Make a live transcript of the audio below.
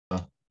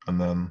and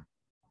then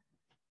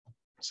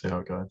see how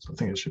it goes. I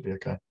think it should be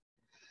okay.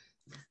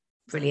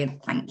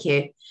 Brilliant, thank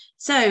you.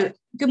 So,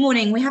 good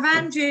morning. We have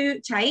Andrew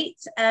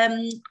Tate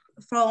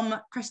from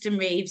Kreston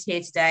Reeves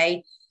here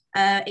today.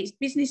 It's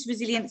business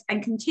resilience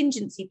and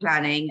contingency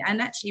planning,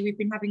 and actually we've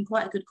been having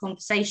quite a good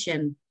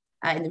conversation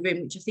in the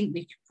room, which I think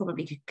we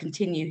probably could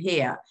continue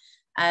here,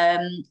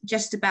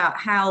 just about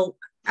how,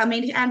 I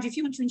mean, Andrew, if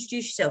you want to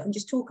introduce yourself and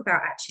just talk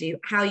about actually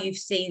how you've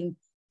seen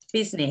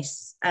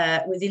business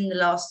within the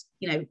last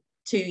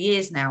 2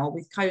 years now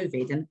with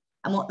COVID, and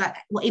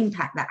what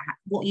impact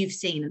what you've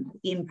seen and what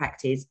the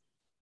impact is.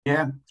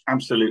 Yeah,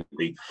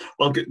 absolutely.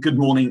 Well, good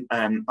morning.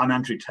 I'm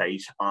Andrew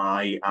Tate.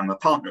 I am a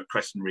partner at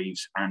Kreston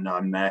Reeves, and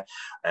I'm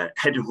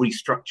head of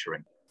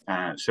restructuring.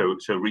 So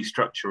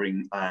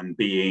restructuring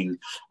being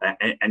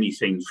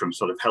anything from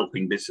sort of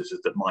helping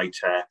businesses that might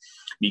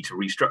need to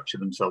restructure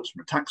themselves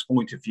from a tax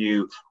point of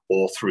view,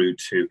 or through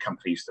to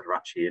companies that are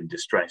actually in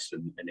distress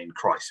and in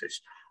crisis.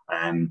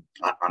 I'm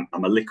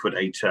a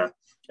liquidator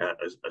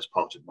as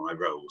part of my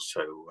role.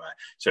 So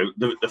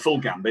the full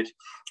gambit.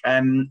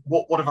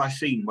 What have I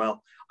seen?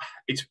 Well,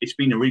 it's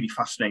been a really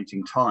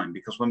fascinating time,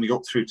 because when we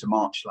got through to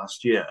March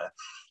last year,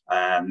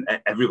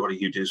 everybody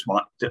who does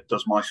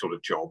my sort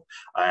of job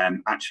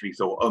actually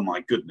thought, oh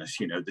my goodness,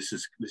 this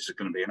is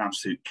going to be an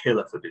absolute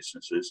killer for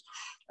businesses,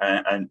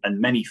 and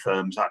many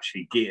firms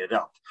actually geared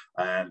up.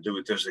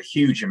 There's a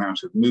huge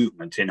amount of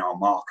movement in our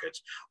market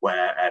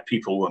where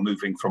people were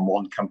moving from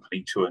one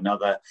company to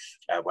another,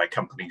 where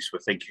companies were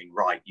thinking,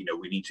 right,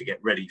 we need to get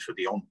ready for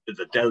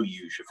the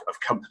deluge of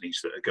companies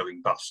that are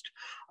going bust,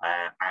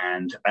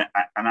 and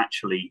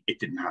actually it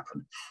didn't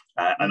happen.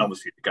 And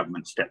obviously the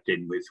government stepped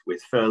in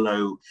with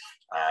furlough,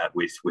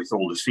 with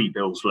all the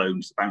CBILS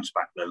loans, the bounce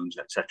back loans,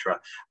 etc.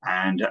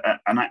 And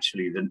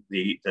actually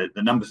the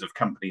numbers of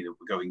companies that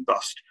were going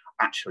bust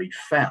actually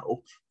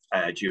fell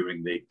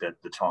during the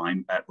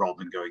time, rather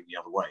than going the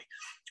other way.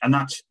 And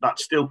that's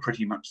still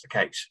pretty much the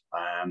case.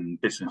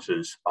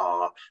 Businesses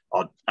are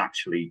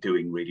actually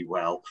doing really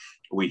well.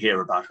 We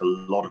hear about a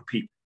lot of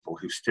people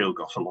who've still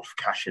got a lot of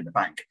cash in the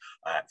bank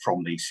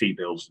from the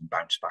CBILS and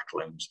bounce back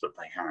loans that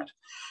they had.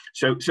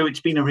 So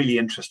it's been a really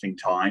interesting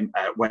time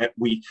where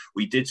we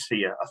did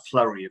see a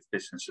flurry of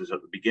businesses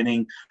at the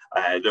beginning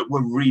that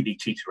were really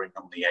teetering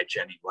on the edge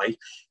anyway,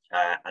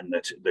 and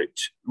that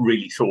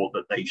really thought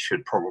that they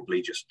should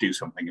probably just do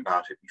something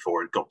about it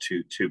before it got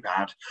too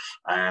bad.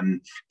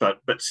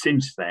 But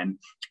since then,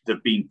 there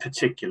have been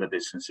particular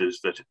businesses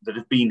that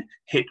have been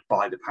hit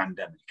by the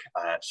pandemic.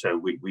 So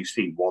we've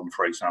seen one,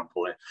 for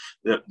example,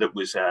 that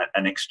was a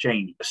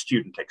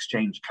student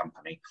exchange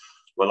company.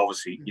 Well,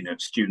 obviously,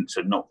 students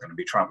are not going to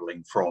be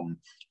travelling from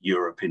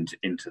Europe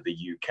into the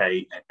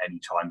UK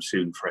anytime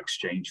soon for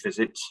exchange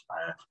visits.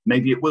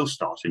 Maybe it will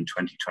start in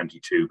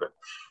 2022, but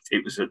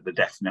it was at the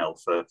death knell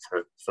for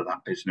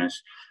that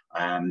business.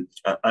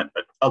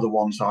 Other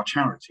ones are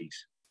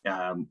charities,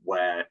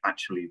 where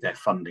actually their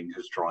funding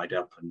has dried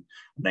up and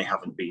they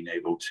haven't been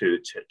able to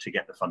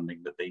get the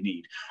funding that they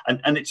need.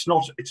 And it's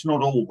not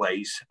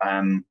always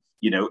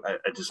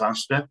a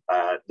disaster.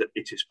 That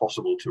it is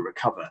possible to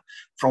recover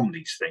from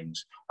these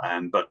things,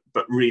 but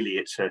really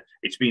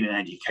it's been an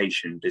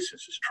education,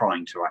 businesses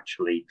trying to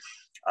actually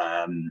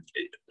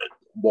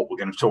what we're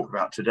going to talk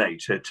about today,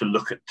 to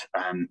look at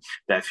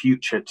their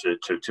future,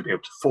 to be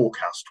able to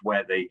forecast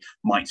where they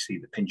might see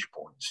the pinch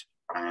points,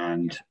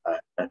 and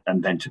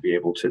then to be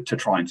able to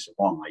try and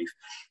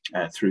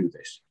survive through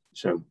this.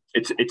 So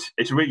it's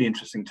a really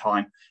interesting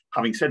time.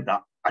 Having said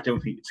that, I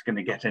don't think it's going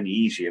to get any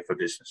easier for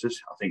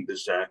businesses. I think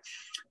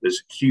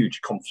there's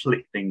huge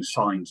conflicting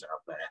signs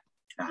out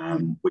there,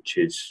 which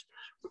is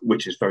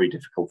very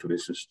difficult for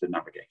businesses to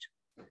navigate.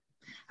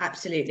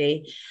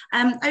 Absolutely.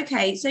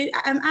 Okay, so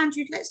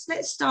Andrew,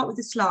 let's start with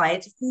the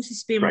slides. Of course,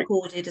 it's being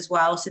recorded as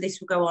well, so this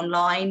will go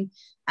online.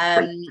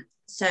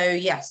 So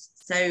yes,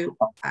 so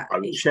I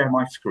will share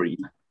my screen.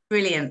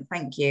 Brilliant,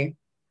 thank you.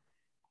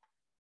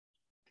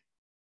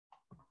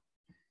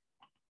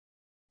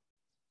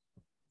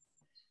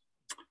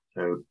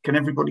 So can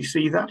everybody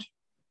see that?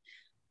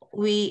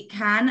 We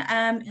can.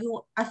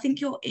 I think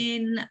you're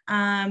in.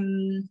 I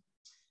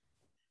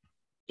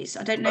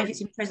don't know if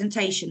it's in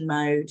presentation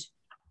mode.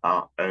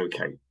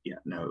 Okay. Yeah.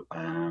 No.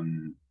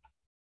 Hang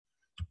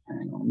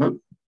on. No.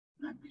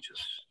 Let me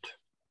just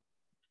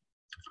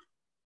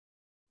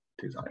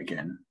do that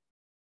again.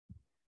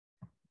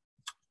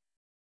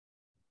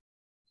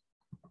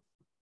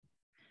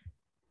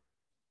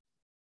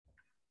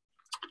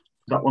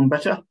 Is that one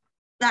better?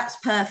 That's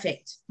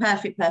perfect.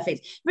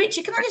 Perfect.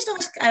 Richard, can I just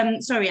ask,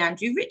 sorry,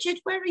 Andrew,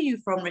 Richard, where are you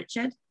from,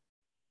 Richard?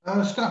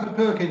 Stafford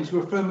Perkins.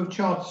 We're a firm of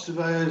chartered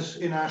surveyors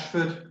in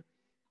Ashford.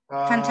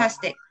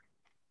 Fantastic.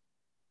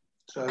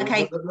 So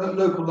okay.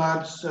 Local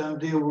lads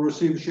deal with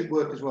receivership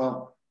work as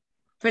well.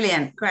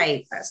 Brilliant.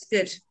 Great. That's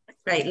good.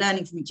 Great.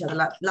 Learning from each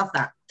other. Love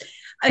that.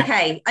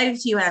 Okay. Over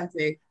to you,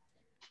 Andrew.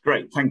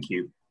 Great. Thank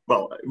you.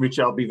 Well,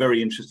 Richard, I'll be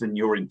very interested in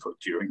your input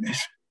during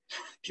this.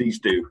 Please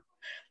do.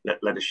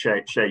 Let us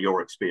share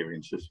your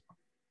experiences.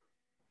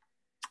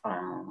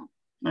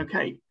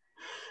 Okay,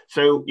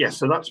 So yes,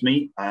 so that's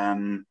me,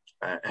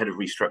 head of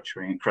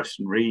restructuring at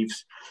Kreston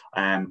Reeves.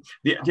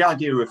 The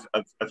idea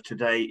of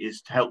today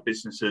is to help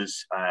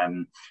businesses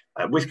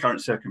with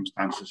current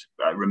circumstances,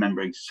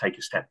 remembering to take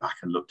a step back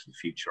and look to the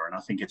future. And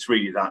I think it's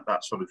really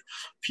that sort of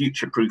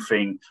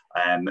future-proofing,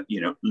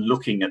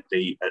 looking at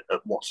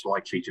what's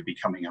likely to be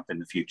coming up in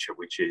the future,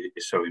 which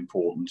is so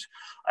important.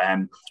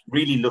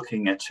 Really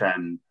looking at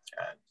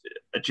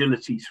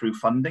agility through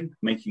funding,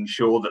 making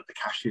sure that the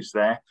cash is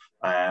there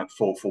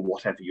for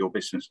whatever your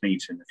business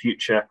needs in the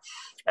future.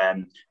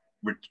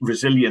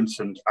 Resilience,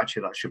 and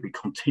actually that should be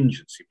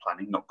contingency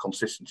planning, not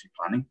consistency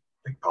planning,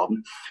 beg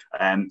pardon.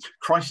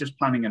 Crisis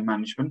planning and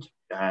management,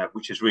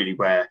 which is really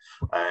where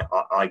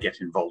I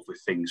get involved with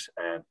things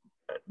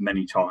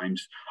many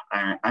times,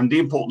 and the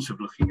importance of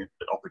looking at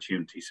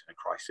opportunities in a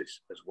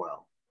crisis as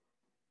well.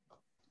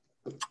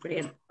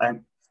 Brilliant.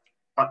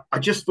 I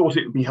just thought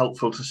it would be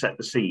helpful to set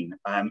the scene.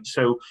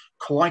 So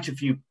quite a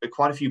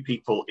few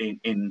people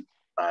in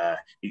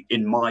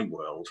my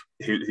world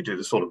who do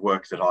the sort of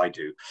work that I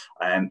do,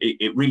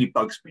 it really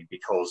bugs me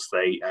because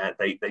they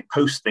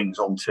post things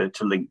onto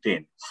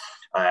LinkedIn,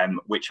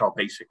 which are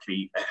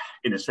basically,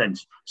 in a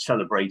sense,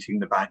 celebrating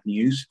the bad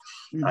news,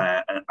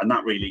 and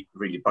that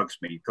really bugs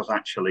me because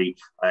actually,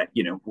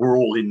 we're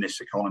all in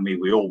this economy.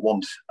 We all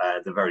want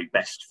the very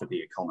best for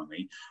the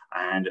economy,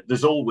 and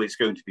there's always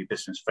going to be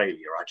business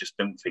failure. I just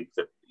don't think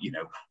that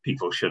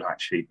people should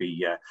actually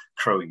be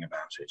crowing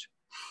about it.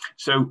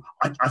 So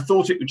I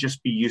thought it would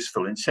just be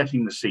useful in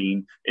setting the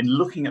scene, in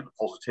looking at the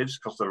positives,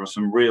 because there are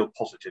some real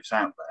positives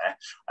out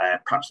there,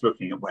 perhaps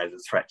looking at where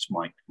the threats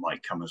might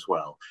come as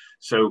well.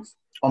 So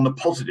on the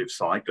positive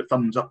side, the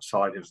thumbs up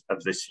side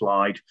of this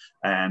slide,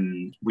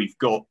 we've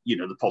got,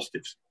 the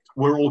positives.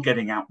 We're all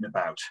getting out and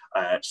about.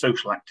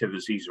 Social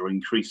activities are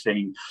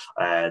increasing.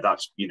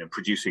 That's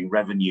producing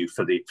revenue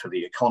for the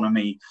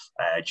economy.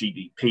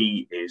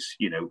 GDP is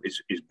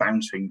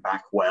bouncing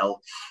back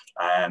well,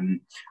 and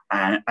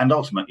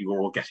ultimately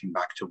we're all getting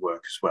back to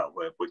work as well.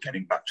 We're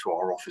getting back to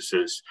our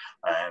offices.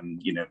 I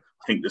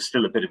think there's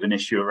still a bit of an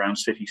issue around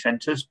city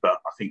centres, but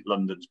I think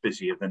London's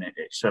busier than it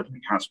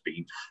certainly has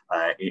been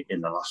in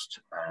the last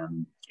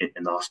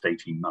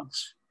 18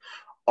 months.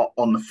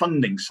 On the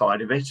funding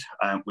side of it,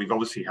 we've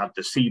obviously had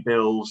the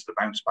C-bills, the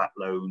bounce back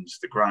loans,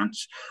 the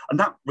grants, and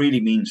that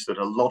really means that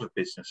a lot of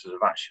businesses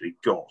have actually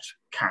got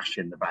cash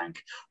in the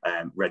bank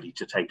ready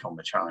to take on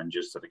the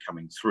challenges that are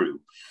coming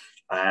through.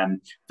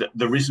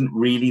 There isn't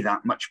really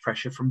that much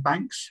pressure from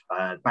banks.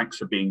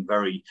 Banks are being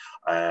very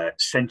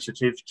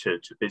sensitive to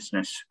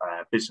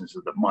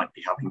businesses that might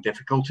be having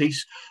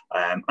difficulties,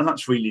 and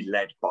that's really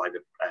led by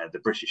the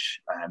British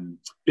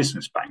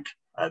Business Bank.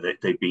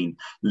 They've been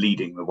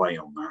leading the way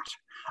on that.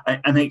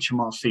 And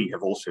HMRC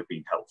have also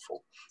been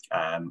helpful,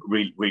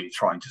 really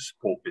trying to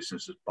support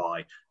businesses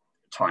by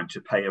time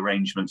to pay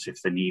arrangements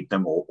if they need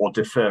them, or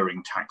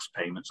deferring tax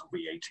payments or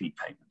VAT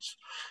payments.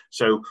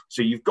 So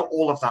you've got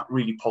all of that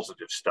really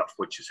positive stuff,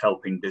 which is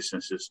helping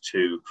businesses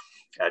to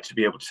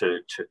be able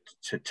to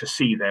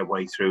see their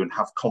way through and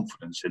have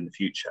confidence in the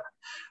future.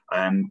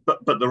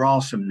 But there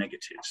are some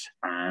negatives,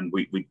 and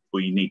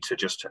we need to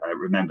just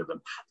remember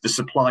them. The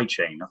supply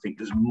chain, I think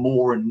there's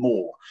more and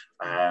more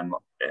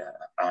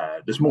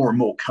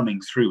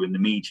coming through in the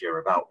media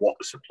about what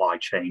the supply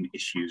chain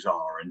issues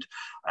are, and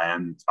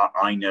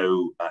I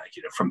know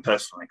from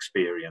personal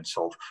experience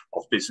of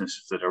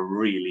businesses that are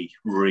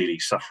really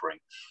suffering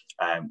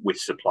with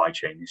supply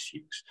chain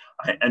issues,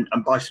 and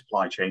by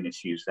supply chain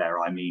issues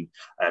there I mean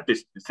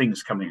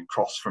things coming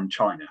across from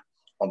China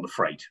on the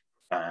freight.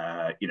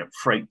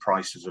 Freight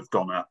prices have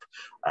gone up.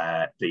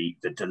 The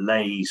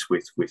delays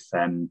with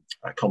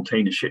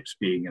container ships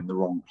being in the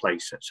wrong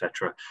place,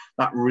 etc.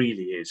 That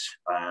really is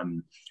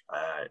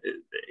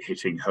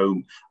hitting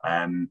home.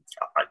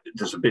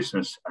 There's a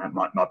business.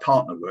 My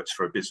partner works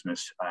for a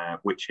business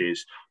which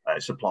is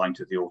supplying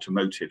to the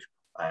automotive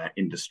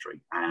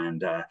industry,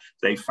 and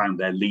they found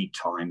their lead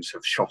times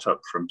have shot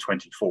up from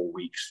 24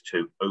 weeks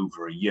to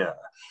over a year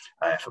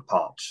for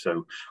parts.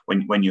 So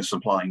when you're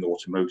supplying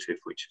automotive,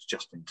 which is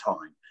just in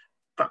time,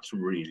 that's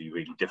really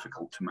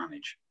difficult to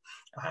manage.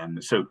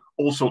 So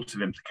all sorts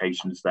of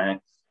implications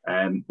there.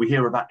 We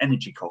hear about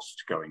energy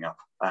costs going up,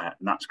 and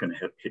that's going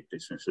to hit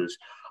businesses.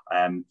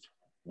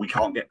 We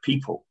can't get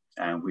people.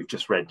 We've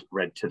just read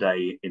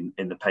today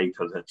in the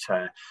paper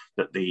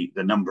that the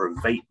number of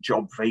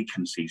job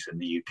vacancies in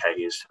the UK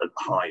is at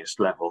the highest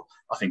level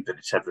I think that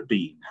it's ever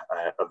been,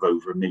 of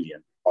over 1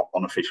 million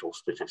on official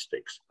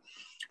statistics.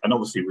 And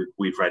obviously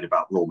we've read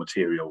about raw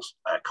materials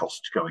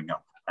costs going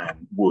up,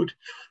 wood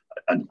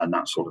and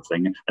that sort of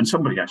thing. And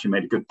somebody actually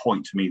made a good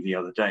point to me the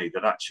other day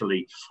that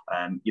actually,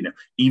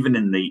 even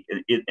in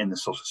the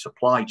sort of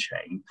supply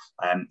chain,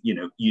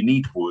 you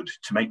need wood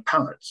to make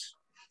pallets.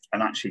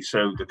 And actually,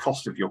 so the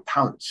cost of your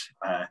pallets,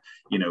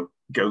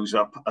 goes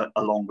up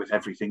along with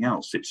everything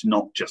else. It's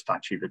not just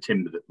actually the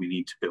timber that we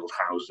need to build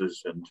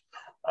houses and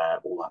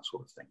all that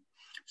sort of thing.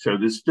 So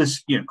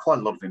there's quite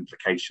a lot of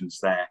implications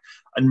there.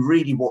 And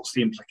really, what's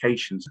the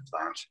implications of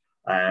that?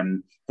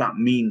 That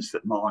means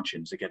that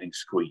margins are getting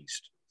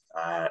squeezed.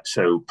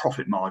 So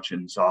profit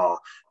margins are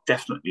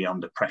definitely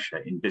under pressure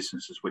in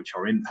businesses which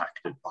are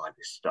impacted by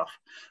this stuff.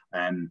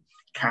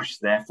 Cash,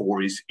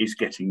 therefore, is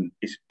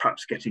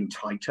perhaps getting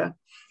tighter.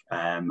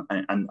 And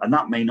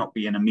that may not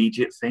be an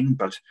immediate thing,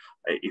 but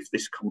if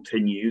this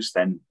continues,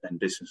 then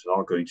businesses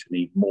are going to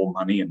need more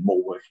money and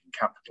more working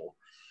capital.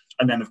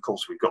 And then, of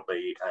course, we've got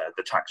the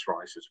tax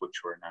rises,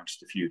 which were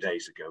announced a few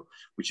days ago,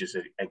 which is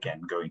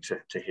again going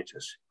to hit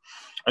us.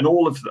 And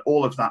all of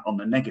that on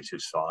the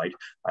negative side,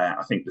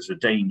 I think there's a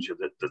danger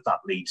that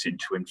leads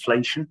into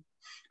inflation.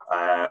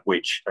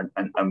 Which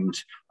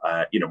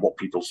you know, what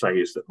people say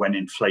is that when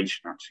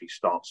inflation actually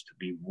starts to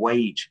be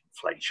wage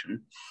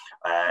inflation,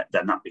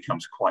 then that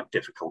becomes quite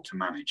difficult to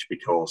manage,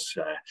 because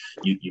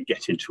you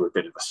get into a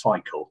bit of a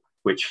cycle,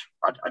 which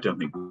I don't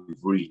think we've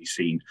really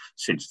seen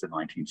since the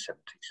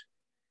 1970s.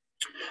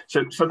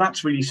 So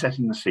that's really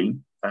setting the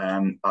scene.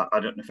 I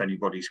don't know if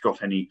anybody's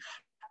got any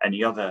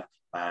other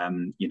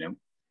you know,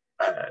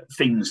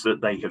 things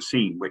that they have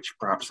seen which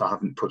perhaps I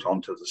haven't put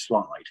onto the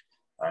slide.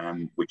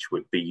 Which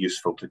would be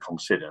useful to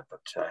consider,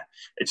 but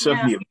it's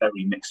certainly a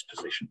very mixed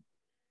position.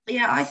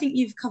 Yeah, I think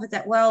you've covered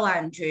that well,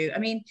 Andrew. I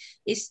mean,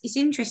 it's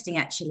interesting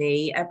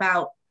actually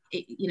about,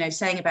 you know,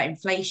 saying about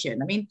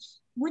inflation. I mean,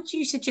 would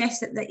you suggest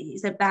that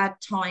it's a bad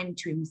time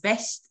to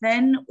invest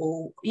then,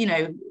 or, you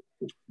know,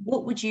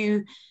 what would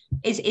you?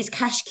 Is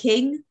cash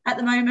king at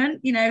the moment?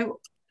 You know.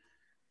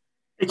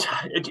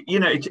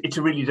 It's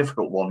a really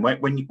difficult one.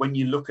 When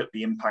you look at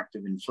the impact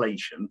of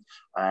inflation,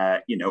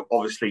 you know,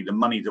 obviously the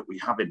money that we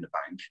have in the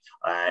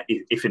bank,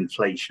 if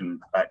inflation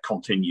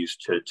continues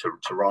to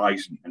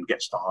rise and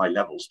gets to high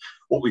levels,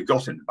 what we've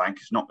got in the bank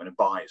is not going to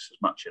buy us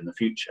as much in the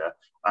future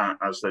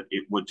as that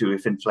it would do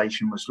if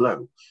inflation was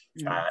low.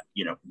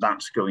 You know,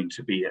 that's going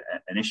to be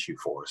an issue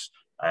for us.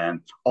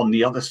 On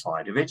the other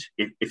side of it,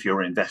 if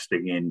you're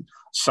investing in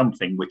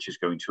something which is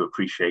going to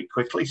appreciate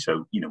quickly,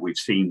 so, you know, we've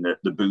seen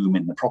the boom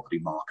in the property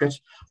market,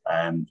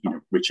 you know,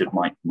 Richard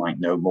might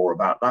know more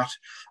about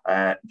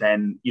that,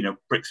 then, you know,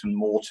 bricks and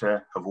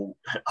mortar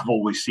have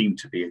always seemed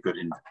to be a good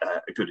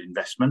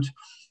investment,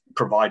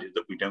 provided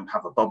that we don't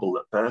have a bubble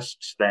that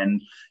bursts.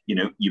 Then, you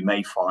know, you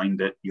may find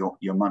that your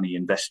money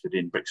invested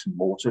in bricks and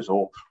mortars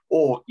or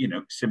you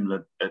know,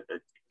 similar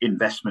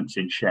investments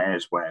in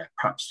shares where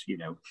perhaps, you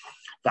know,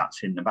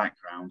 that's in the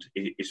background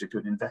is a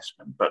good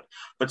investment.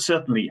 But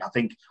certainly I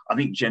think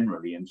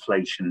generally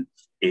inflation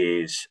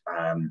is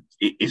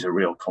a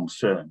real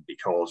concern,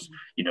 because,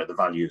 you know, the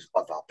value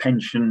of our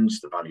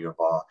pensions, the value of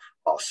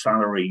our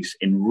salaries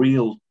in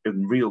real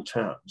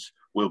terms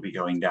will be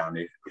going down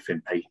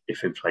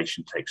if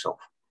inflation takes off.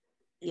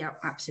 Yeah,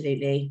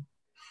 absolutely.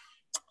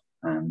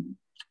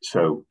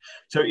 So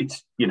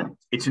it's, you know,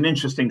 it's an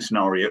interesting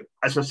scenario.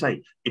 As I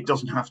say, it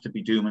doesn't have to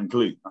be doom and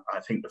gloom. I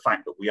think the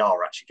fact that we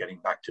are actually getting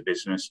back to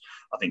business,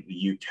 I think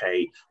the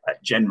UK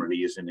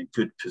generally is in a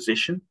good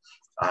position,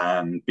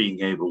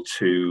 being able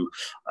to,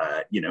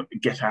 you know,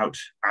 get out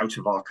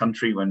of our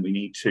country when we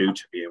need to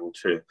be able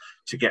to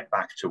get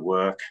back to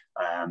work,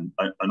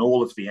 and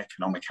all of the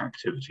economic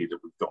activity that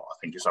we've got, I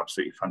think, is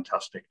absolutely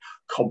fantastic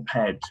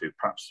compared to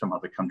perhaps some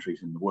other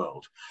countries in the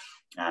world.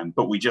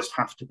 But we just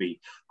have to be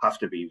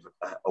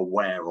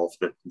aware of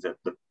the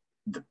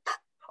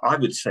I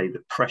would say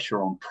the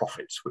pressure on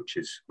profits, which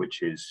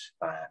is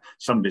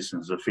some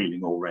businesses are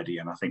feeling already,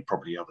 and I think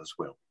probably others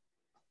will.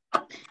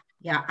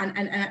 Yeah,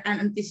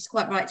 and this is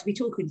quite right to be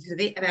talking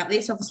about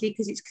this, obviously,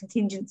 because it's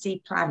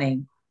contingency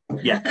planning.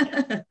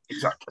 Yeah,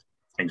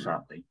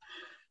 exactly.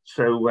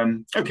 So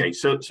okay,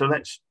 so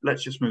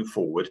let's just move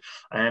forward.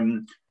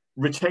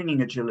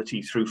 Retaining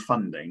agility through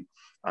funding.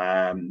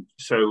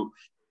 So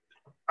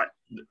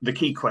the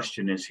key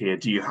question is here: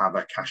 do you have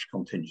a cash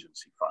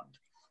contingency fund?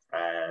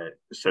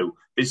 So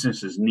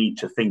businesses need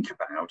to think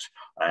about,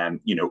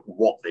 you know,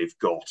 what they've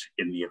got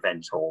in the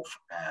event of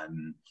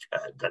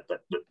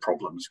that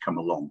problems come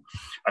along.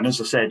 And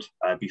as I said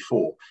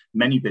before,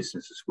 many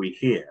businesses we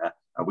hear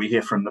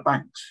from the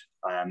banks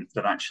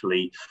that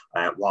actually,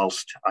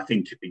 whilst I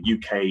think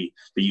the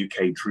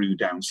UK drew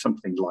down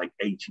something like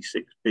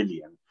 86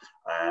 billion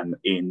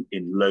in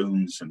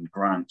loans and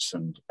grants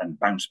and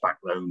bounce back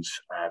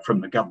loans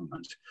from the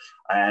government,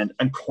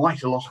 and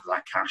quite a lot of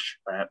that cash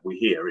we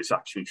hear is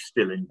actually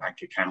still in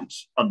bank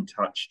accounts,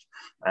 untouched,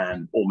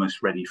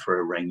 almost ready for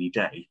a rainy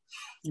day.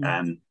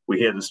 We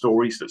hear the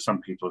stories that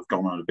some people have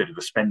gone on a bit of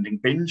a spending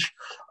binge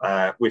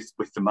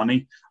with the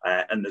money,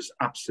 and there's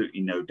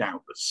absolutely no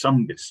doubt that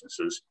some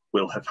businesses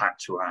will have had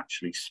to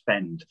actually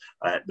spend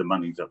the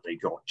money that they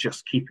got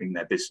just keeping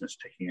their business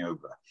ticking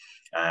over.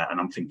 And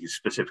I'm thinking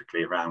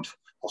specifically around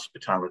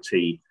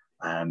hospitality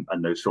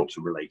and those sorts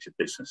of related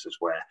businesses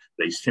where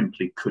they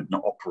simply could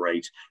not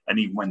operate. And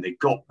even when they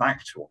got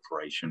back to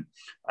operation,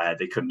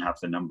 they couldn't have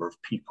the number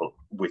of people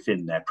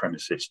within their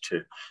premises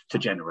to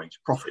generate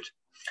a profit.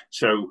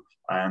 So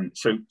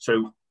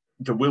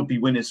there will be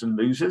winners and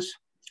losers,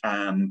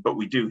 but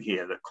we do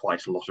hear that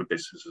quite a lot of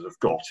businesses have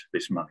got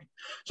this money.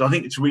 So I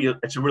think it's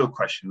a real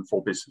question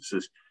for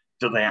businesses: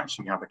 do they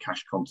actually have a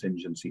cash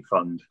contingency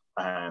fund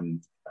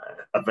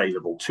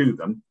available to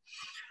them?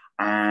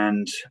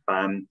 and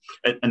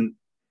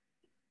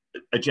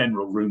a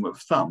general rule of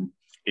thumb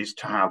is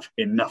to have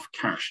enough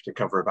cash to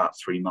cover about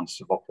 3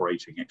 months of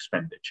operating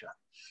expenditure.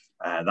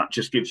 That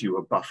just gives you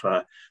a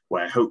buffer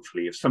where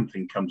hopefully if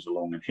something comes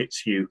along and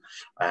hits you,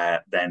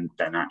 then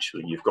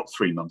actually you've got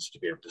 3 months to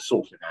be able to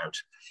sort it out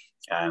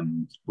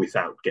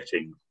without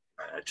getting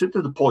to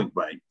the point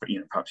where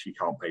perhaps you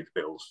can't pay the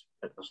bills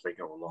as they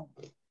go along.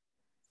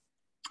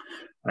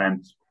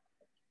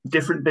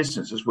 Different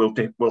businesses will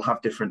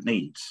have different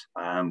needs.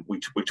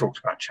 We talked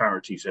about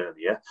charities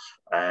earlier.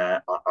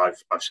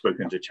 I've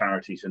spoken to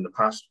charities in the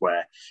past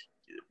where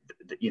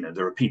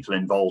there are people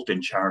involved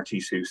in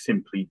charities who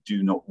simply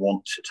do not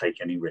want to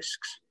take any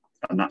risks,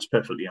 and that's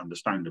perfectly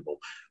understandable.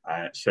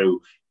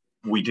 So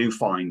we do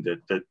find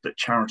that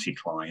charity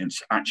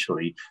clients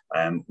actually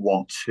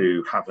want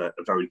to have a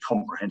very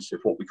comprehensive,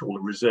 what we call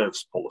a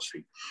reserves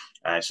policy.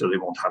 So they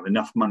want to have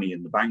enough money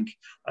in the bank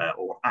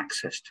or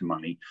access to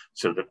money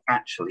so that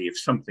actually if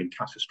something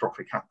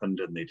catastrophic happened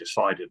and they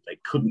decided they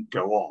couldn't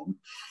go on,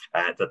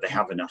 that they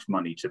have enough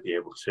money to be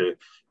able to,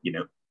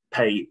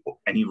 pay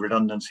any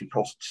redundancy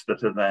costs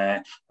that are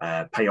there,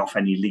 pay off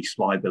any lease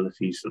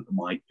liabilities that there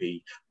might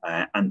be,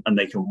 and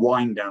they can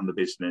wind down the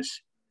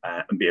business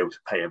and be able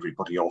to pay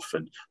everybody off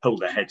and hold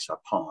their heads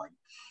up high.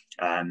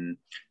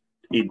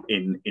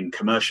 In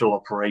commercial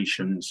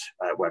operations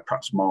where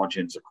perhaps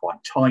margins are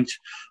quite tight,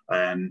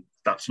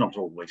 that's not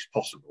always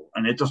possible.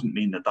 And it doesn't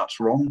mean that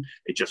that's wrong.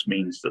 It just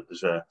means that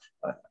there's a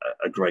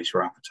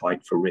greater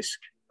appetite for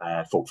risk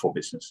for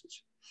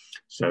businesses.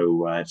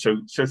 So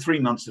 3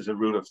 months is a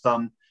rule of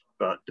thumb,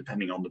 but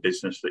depending on the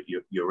business that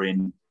you're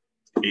in,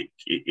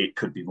 it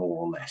could be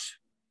more or less.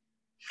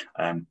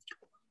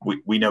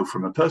 We know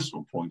from a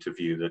personal point of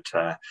view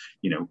that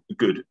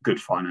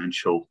good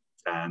financial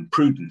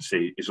prudence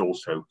is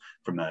also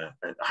from a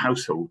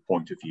household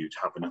point of view to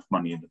have enough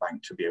money in the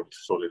bank to be able to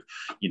sort of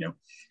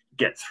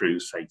get through,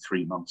 say,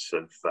 3 months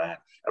of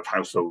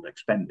household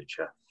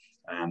expenditure.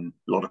 A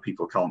lot of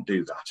people can't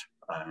do that.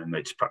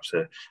 It's perhaps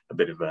a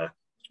bit of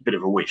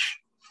a wish,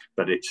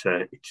 but it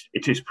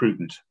is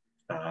prudent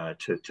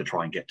to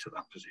try and get to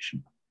that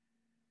position.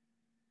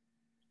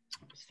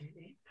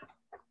 Absolutely.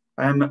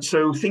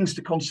 So things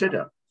to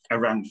consider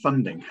around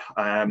funding.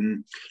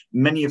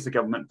 Many of the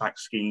government-backed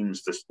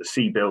schemes, the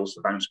C-bills,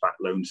 the bounce-back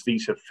loans,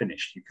 these have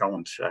finished. You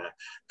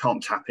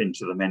can't tap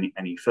into them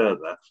any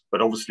further.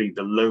 But obviously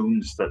the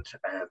loans that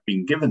have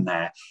been given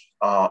there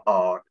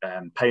are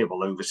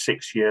payable over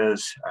 6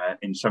 years,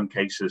 in some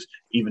cases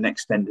even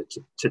extended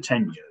to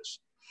 10 years.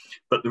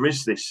 But there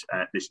is this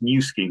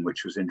new scheme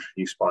which was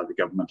introduced by the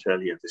government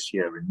earlier this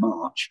year in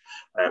March,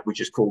 which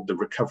is called the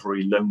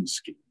Recovery Loan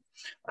Scheme.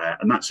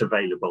 And that's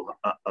available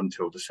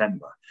until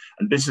December.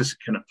 And businesses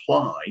can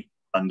apply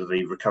under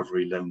the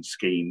Recovery Loan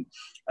Scheme,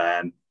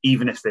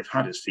 even if they've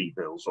had a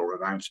C-bills or a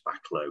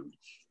bounce-back loan,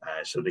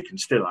 so they can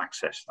still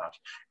access that.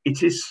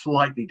 It is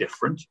slightly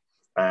different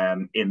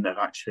in that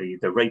actually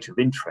the rate of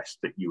interest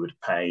that you would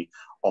pay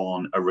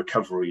on a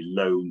recovery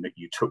loan that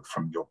you took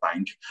from your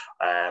bank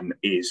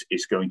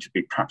is going to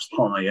be perhaps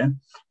higher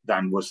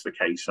than was the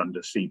case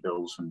under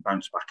C-bills and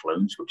bounce-back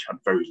loans, which had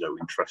very low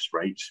interest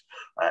rates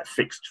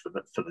fixed for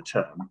the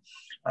term.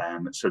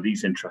 So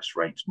these interest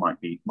rates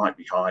might be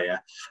higher,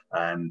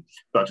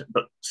 but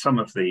some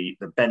of the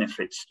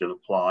benefits still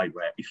apply.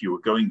 Where if you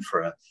were going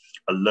for a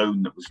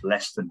loan that was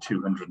less than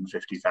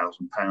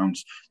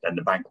 £250,000, then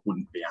the bank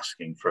wouldn't be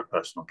asking for a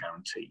personal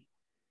guarantee.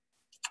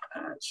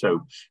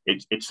 So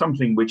it's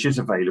something which is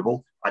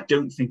available. I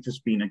don't think there's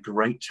been a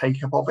great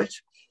take-up of it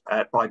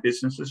by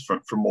businesses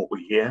from what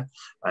we hear,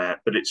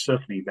 but it's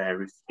certainly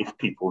there if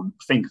people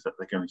think that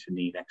they're going to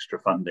need extra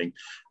funding.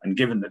 And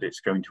given that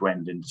it's going to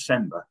end in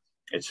December,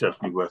 it's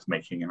certainly worth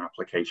making an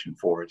application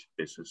for it if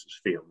businesses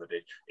feel that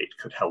it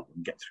could help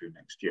them get through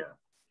next year.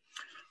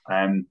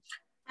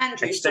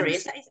 Andrew, sorry,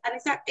 is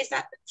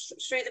that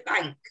through the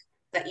bank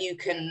that you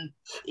can?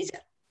 Is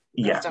it?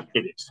 Yeah,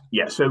 it is.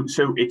 Yeah, so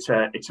it's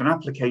an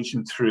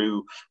application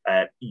through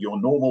your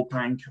normal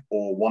bank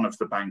or one of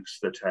the banks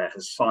that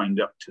has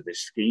signed up to this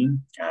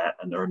scheme,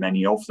 and there are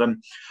many of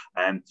them.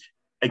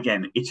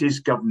 Again, it is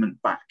government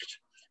backed.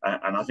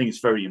 And I think it's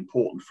very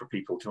important for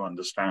people to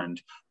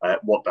understand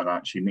what that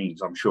actually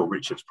means. I'm sure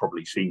Richard's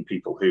probably seen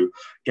people who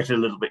get a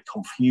little bit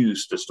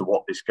confused as to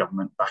what this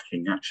government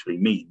backing actually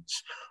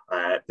means.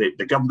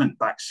 The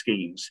government-backed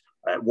schemes,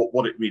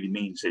 what it really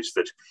means is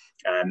that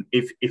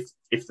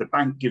if the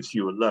bank gives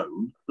you a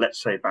loan,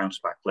 let's say a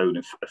bounce-back loan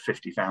of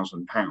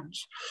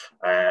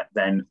 £50,000,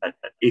 then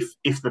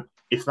if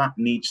that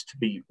needs to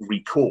be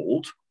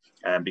recalled,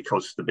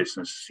 because the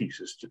business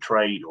ceases to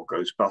trade or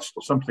goes bust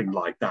or something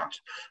like that.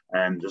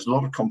 There's a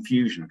lot of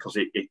confusion because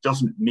it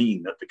doesn't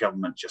mean that the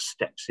government just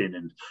steps in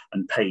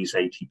and pays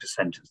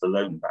 80% of the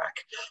loan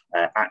back.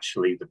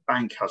 Actually, the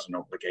bank has an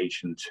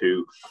obligation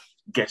to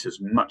get as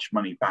much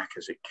money back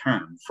as it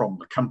can from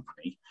the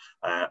company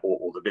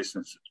or the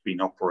business that's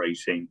been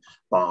operating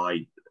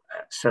by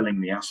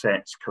selling the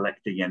assets,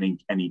 collecting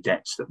any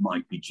debts that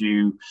might be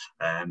due,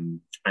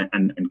 and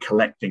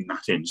collecting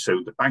that in.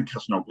 So the bank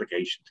has an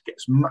obligation to get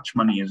as much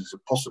money as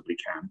it possibly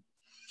can.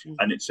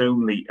 And it's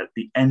only at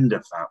the end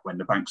of that, when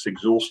the bank's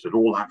exhausted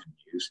all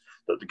avenues,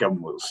 that the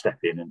government will step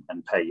in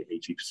and pay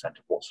 80%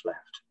 of what's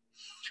left.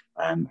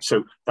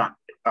 So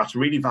that's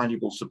really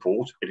valuable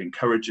support. It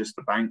encourages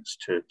the banks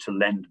to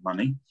lend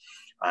money.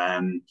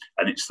 And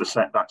that's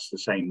the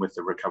same with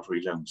the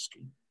recovery loan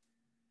scheme.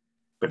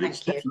 But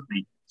it's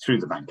definitely through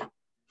the bank.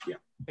 Yeah.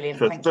 Brilliant.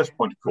 So the first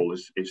point of call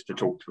is to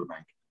talk to a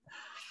bank.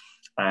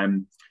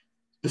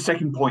 The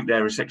second point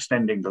there is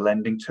extending the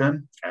lending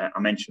term. I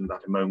mentioned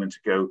that a moment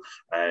ago.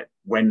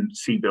 When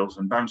CBILS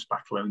and bounce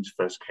back loans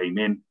first came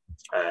in,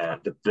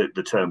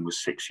 the term was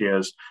 6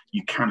 years.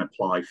 You can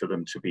apply for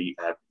them to be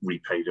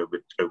repaid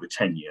over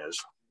 10 years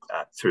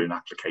through an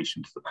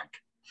application to the bank.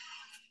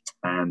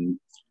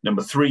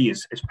 Number 3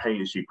 is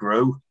pay as you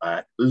grow.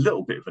 A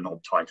little bit of an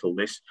odd title,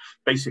 this.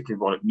 Basically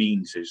what it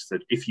means is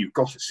that if you've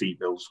got a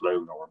CBILS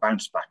loan or a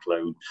bounce back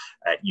loan,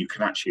 you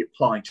can actually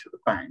apply to the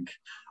bank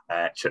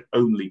to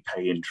only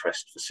pay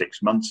interest for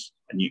 6 months,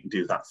 and you can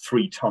do that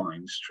 3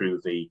 times through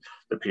the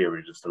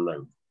period of the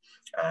loan.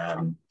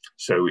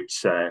 So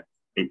it's an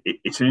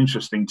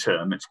interesting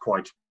term. It's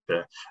quite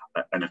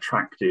an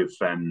attractive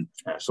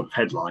sort of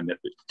headline that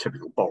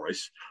typical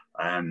Boris.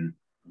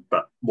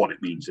 But what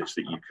it means is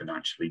that you can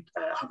actually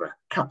have a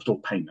capital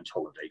payment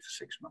holiday for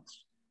 6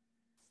 months.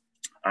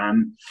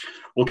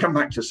 We'll come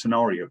back to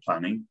scenario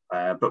planning,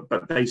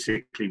 but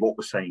basically what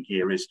we're saying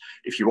here is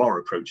if you are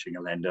approaching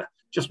a lender,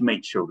 just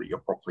make sure that you're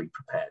properly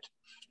prepared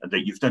and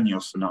that you've done your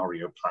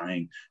scenario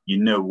planning, you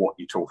know what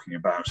you're talking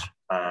about.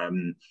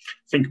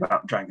 Think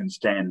about Dragon's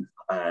Den,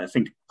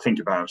 think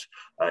about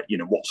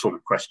what sort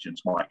of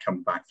questions might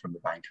come back from the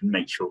bank, and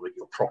make sure that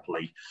you're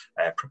properly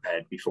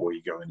prepared before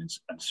you go in and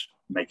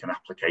make an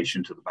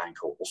application to the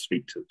bank or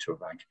speak to a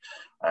bank.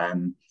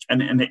 And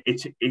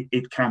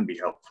it can be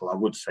helpful. I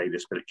would say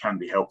this, but it can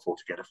be helpful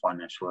to get a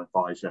financial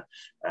advisor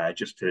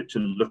just to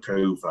look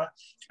over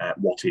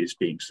what is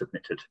being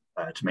submitted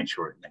to make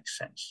sure it makes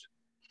sense.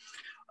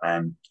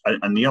 And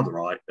the other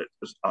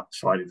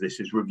side of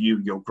this is review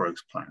your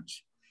growth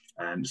plans.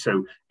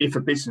 So if a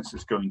business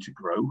is going to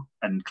grow,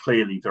 and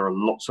clearly there are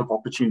lots of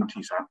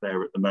opportunities out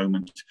there at the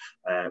moment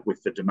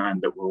with the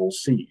demand that we're all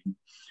seeing,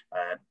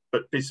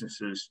 but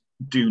businesses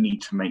do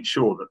need to make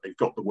sure that they've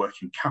got the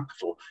working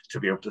capital to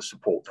be able to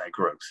support their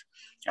growth.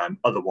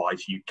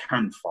 Otherwise, you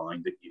can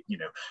find that you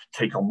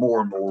take on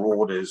more and more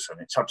orders, and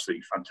it's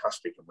absolutely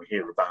fantastic. And we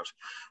hear about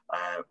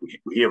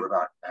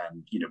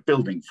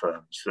building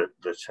firms that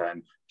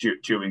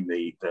during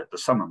the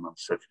summer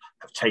months have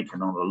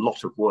taken on a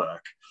lot of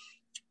work.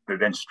 They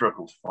then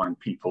struggle to find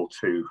people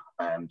to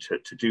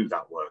do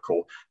that work,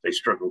 or they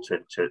struggle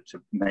to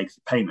make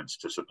the payments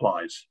to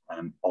suppliers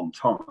on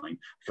time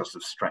because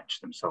they've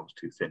stretched themselves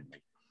too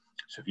thinly.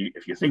 So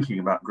if you're thinking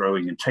about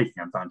growing and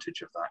taking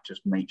advantage of that,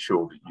 just make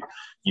sure that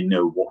you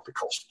know what the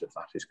cost of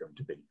that is going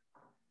to be.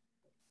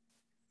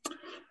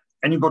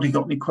 Anybody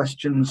got any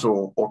questions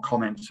or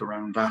comments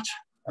around that?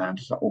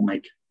 Does that all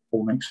make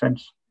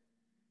sense?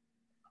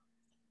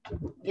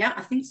 Yeah,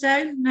 I think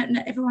so. No,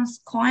 everyone's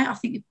quiet. I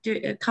think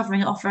you're covering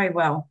it off very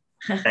well.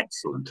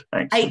 Excellent.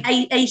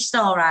 A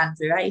star,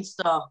 Andrew. A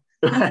star.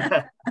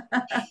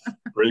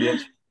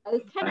 Brilliant.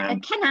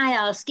 Can I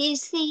ask,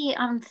 is the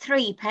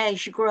 3 pay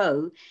as you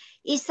grow,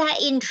 is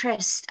that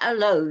interest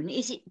alone?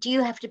 Do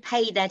you have to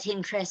pay that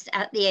interest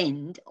at the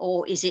end,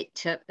 or is it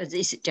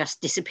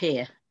just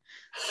disappear?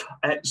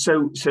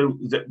 So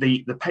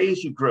the pay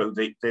as you grow,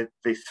 the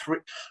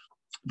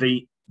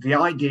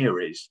idea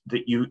is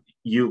that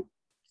you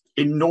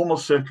in normal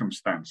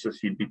circumstances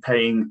you'd be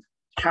paying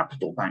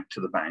capital back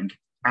to the bank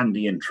and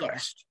the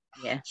interest.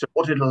 Yeah. So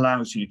what it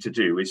allows you to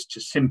do is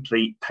to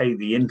simply pay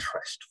the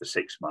interest for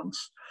 6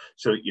 months,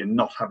 so that you're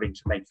not having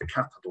to make the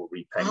capital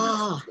repayment.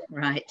 Oh,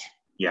 right.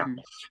 Yeah.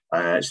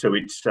 So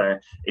it's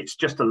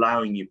just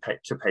allowing you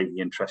to pay the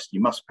interest. You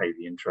must pay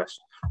the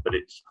interest, but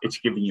it's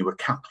giving you a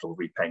capital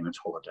repayment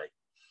holiday.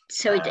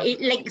 So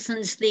it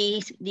lengthens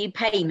the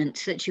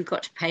payments that you've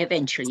got to pay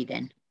eventually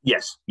then?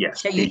 Yes.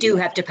 So you do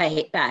have to pay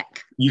it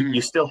back?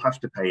 You still have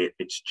to pay it.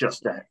 It's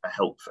just a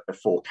help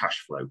for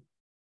cash flow.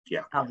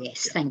 Yeah. Oh,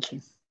 yes. Yeah. Thank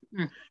you.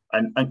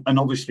 And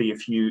obviously,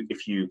 if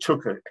you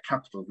took a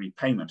capital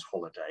repayment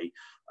holiday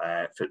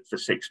for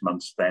 6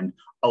 months, then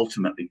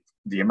ultimately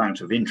the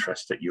amount of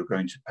interest that you're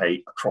going to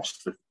pay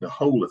across the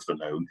whole of the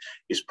loan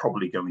is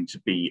probably going to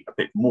be a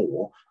bit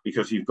more,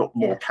 because you've got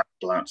more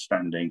capital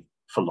outstanding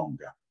for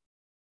longer.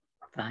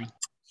 Fine.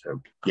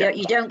 So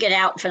you don't get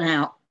out for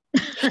now.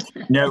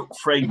 No,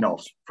 afraid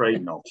not.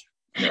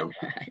 No,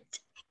 Right.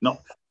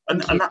 not.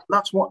 And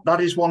that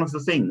is one of the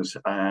things,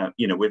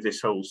 with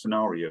this whole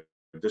scenario.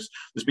 There's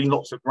been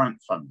lots of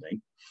grant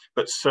funding,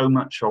 but so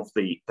much of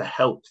the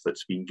help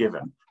that's been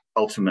given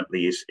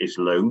ultimately is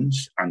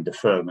loans and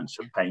deferments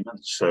of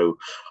payments. So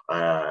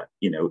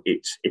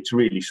it's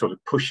really sort of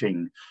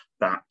pushing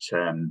that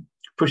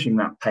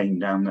pain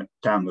down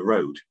the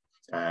road.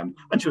 And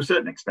to a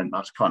certain extent,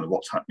 that's kind of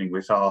what's happening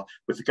with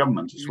the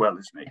government as well,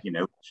 isn't it? You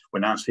know, we're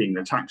now seeing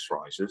the tax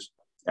rises,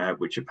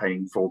 which are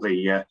paying for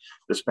the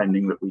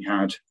spending that we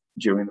had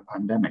during the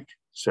pandemic.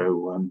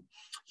 So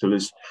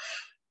there's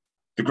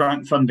the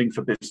grant funding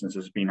for business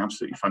has been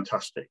absolutely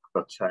fantastic,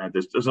 but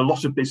there's a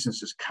lot of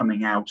businesses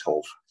coming out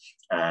of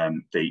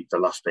the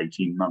last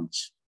 18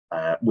 months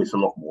with a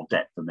lot more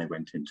debt than they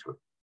went into it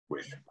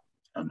with,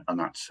 and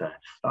that's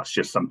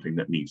just something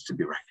that needs to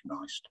be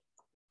recognised.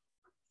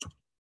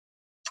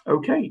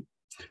 Okay,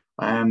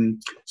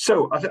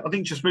 so I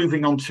think just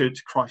moving on to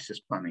crisis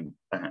planning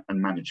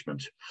and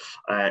management.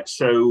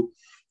 So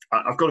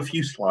I've got a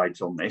few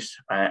slides on this,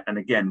 and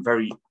again,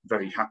 very,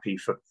 very happy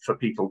for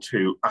people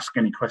to ask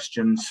any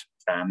questions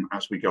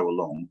as we go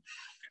along.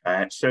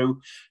 So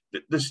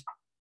there's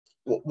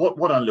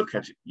what I look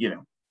at, you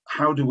know,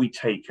 how do we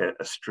take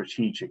a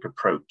strategic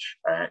approach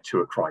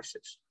to a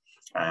crisis?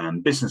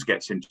 Business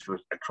gets into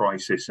a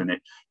crisis, and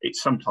it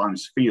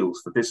sometimes feels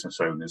for business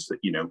owners that,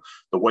 you know,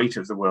 the weight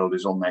of the world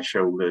is on their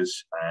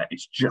shoulders.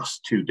 It's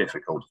just too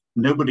difficult.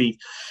 Nobody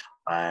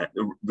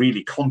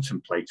really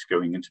contemplates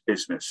going into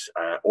business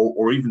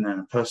or even in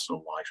a personal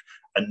life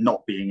and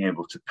not being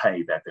able to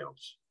pay their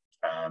bills.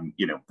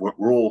 You know,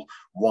 we're all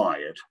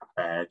wired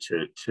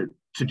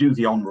to do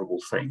the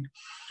honourable thing.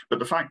 But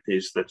the fact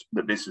is that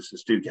the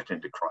businesses do get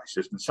into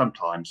crisis, and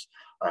sometimes,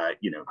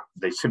 you know,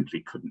 they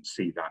simply couldn't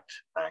see that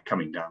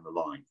coming down the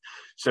line.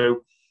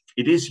 So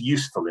it is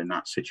useful in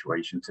that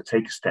situation to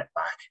take a step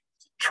back,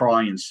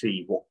 try and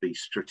see what the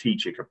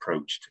strategic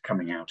approach to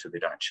coming out of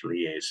it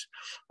actually is.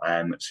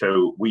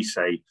 So we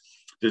say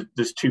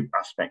there's two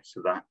aspects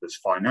to that. There's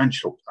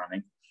financial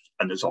planning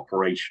and there's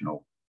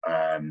operational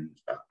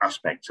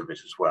aspects of it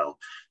as well.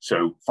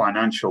 So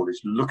financial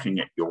is looking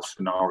at your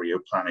scenario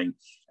planning,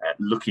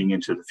 looking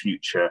into the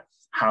future,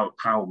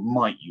 how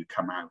might you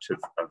come out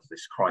of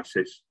this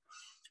crisis?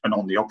 And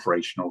on the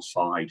operational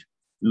side,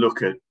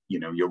 look at, you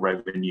know, your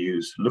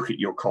revenues, look at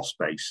your cost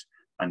base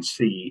and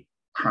see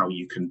how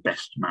you can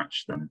best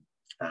match them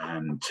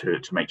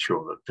to make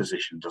sure that the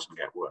position doesn't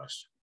get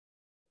worse.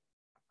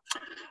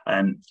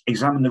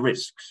 Examine the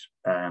risks,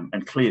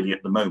 and clearly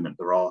at the moment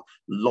there are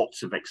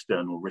lots of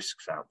external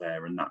risks out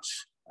there, and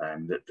that's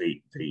that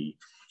the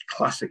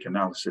classic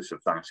analysis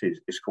of that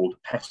is called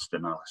a PEST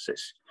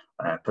analysis,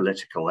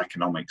 political,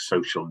 economic,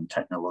 social and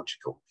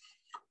technological.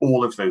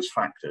 All of those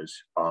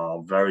factors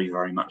are very,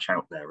 very much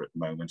out there at the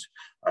moment,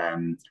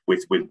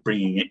 with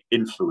bringing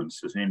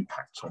influences and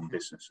impacts on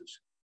businesses.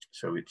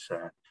 So it's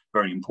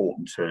very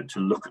important to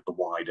look at the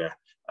wider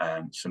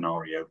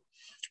scenario,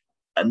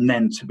 and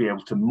then to be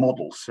able to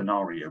model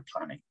scenario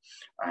planning.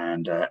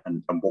 And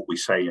what we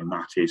say in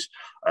that is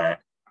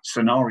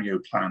scenario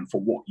plan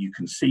for what you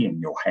can see in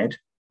your head,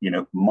 you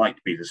know,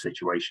 might be the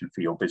situation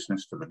for your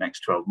business for the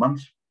next 12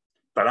 months,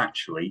 but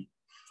actually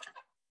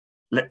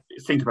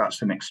think about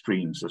some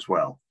extremes as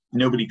well.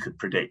 Nobody could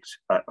predict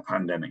a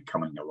pandemic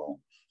coming along.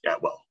 Yeah,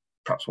 well,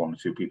 perhaps one or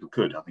two people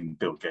could. I think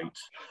Bill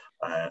Gates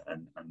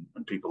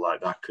and people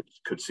like that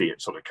could see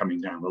it sort of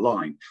coming down the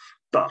line.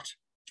 But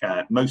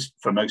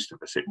for most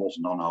of us, it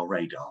wasn't on our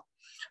radar.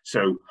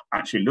 So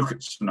actually look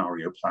at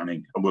scenario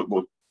planning, and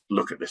we'll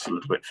look at this a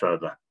little bit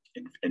further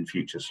in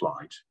future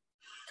slides.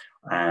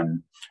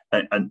 And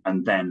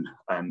then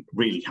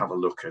really have a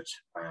look at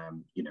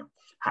you know,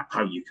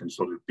 how you can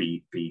sort of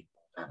be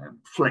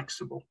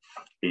flexible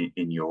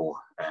in your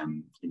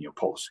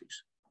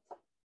policies.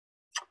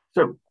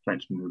 So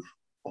let's move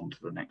on to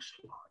the next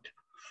slide.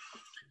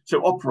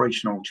 So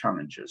operational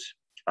challenges.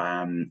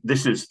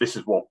 This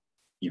is what,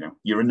 you know,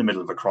 you're in the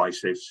middle of a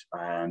crisis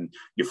and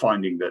you're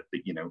finding that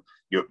you know,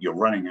 you're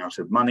running out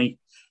of money.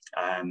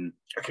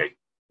 Okay,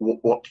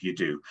 what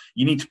do?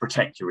 You need to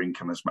protect your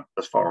income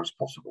as far as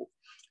possible.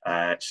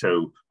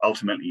 So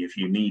ultimately, if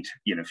you need,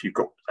 you know, if you've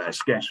got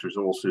scarce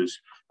resources,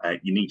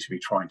 you need to be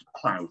trying to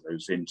plough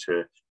those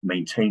into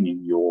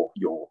maintaining your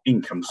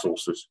income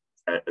sources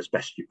as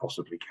best you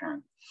possibly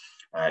can.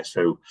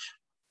 So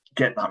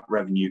get that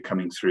revenue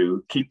coming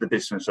through, keep the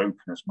business open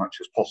as much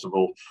as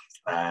possible,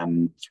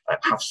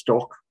 have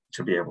stock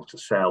to be able to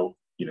sell,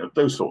 you know,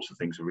 those sorts of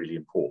things are really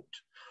important.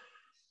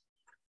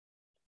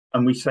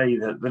 And we say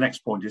that the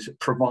next point is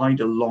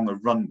provide a longer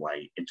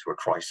runway into a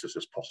crisis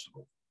as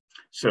possible.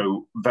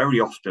 So very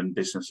often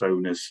business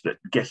owners that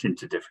get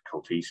into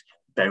difficulties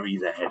bury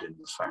their head in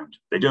the sand.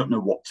 They don't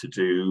know what to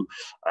do.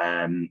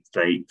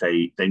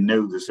 They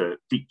know there's a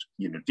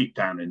deep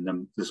down in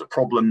them, there's a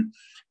problem,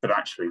 but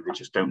actually they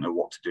just don't know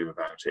what to do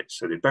about it.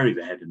 So they bury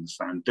their head in the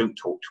sand, don't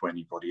talk to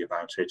anybody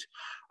about it.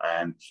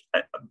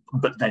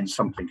 But then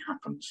something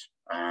happens.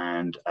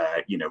 And,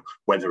 you know,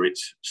 whether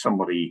it's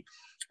somebody,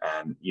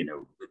 you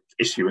know,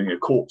 issuing a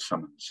court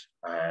summons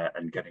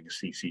and getting a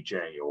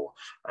CCJ, or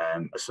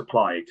a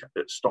supply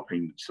that's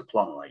stopping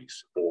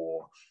supplies,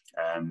 or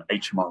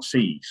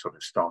HMRC sort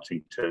of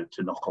starting to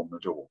knock on the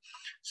door.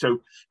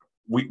 So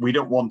we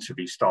don't want to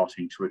be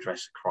starting to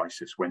address a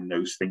crisis when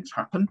those things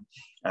happen.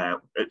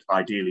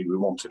 Ideally, we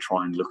want to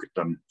try and look at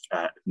them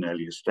at an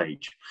earlier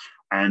stage.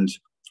 And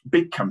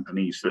big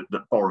companies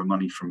that borrow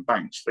money from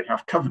banks, they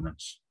have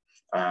covenants.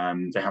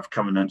 They have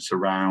covenants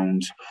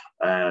around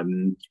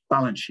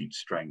balance sheet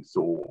strength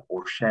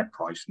or share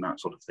price and that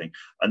sort of thing.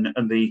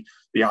 And the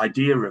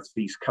idea of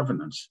these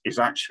covenants is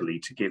actually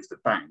to give the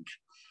bank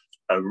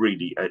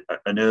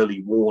an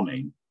early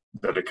warning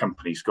that a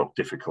company's got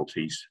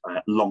difficulties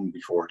long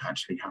before it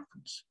actually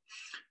happens.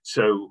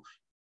 So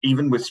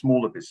even with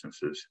smaller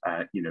businesses,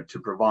 to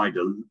provide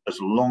as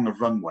long a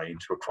runway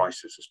into a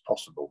crisis as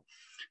possible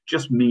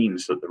just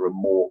means that there are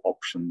more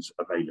options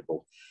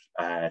available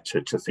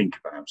to think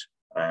about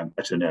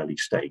at an early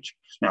stage.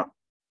 Now,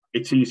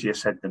 it's easier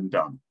said than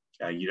done.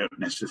 You don't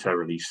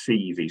necessarily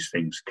see these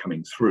things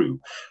coming through,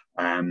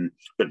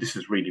 but this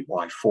is really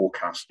why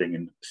forecasting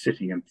and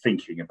sitting and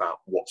thinking about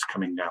what's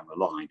coming down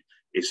the line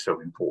is so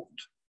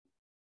important.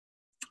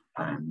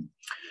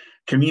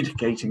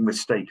 Communicating with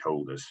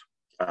stakeholders.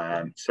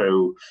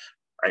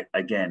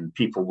 Again,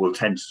 people will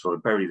tend to sort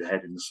of bury their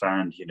head in the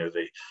sand.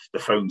 The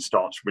phone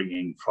starts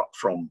ringing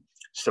from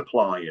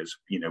suppliers,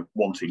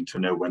 wanting to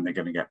know when they're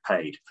going to get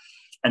paid.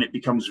 And it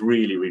becomes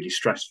really, really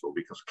stressful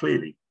because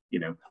clearly,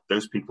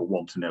 those people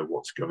want to know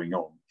what's going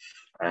on.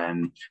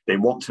 They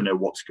want to know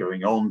what's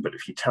going on, but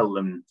if you tell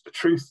them the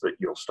truth that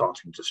you're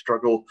starting to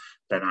struggle,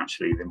 then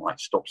actually they might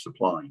stop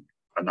supplying.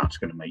 And that's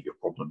going to make your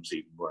problems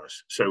even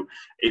worse. So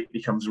it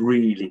becomes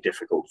really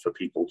difficult for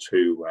people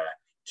to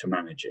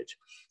manage it.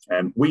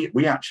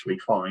 We actually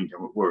find,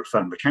 and we're a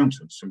firm of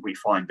accountants, and we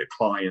find that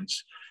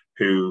clients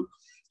who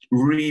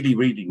really,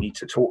 really need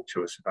to talk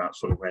to us about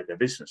sort of where their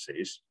business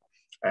is,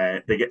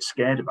 they get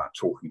scared about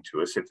talking to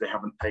us if they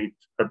haven't paid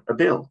a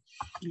bill.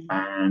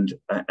 And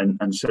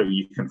so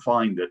you can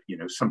find that,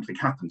 something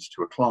happens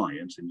to a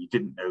client and you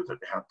didn't know that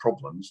they had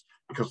problems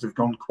because they've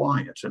gone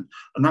quiet. And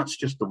that's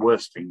just the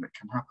worst thing that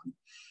can happen.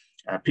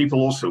 People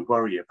also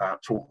worry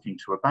about talking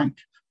to a bank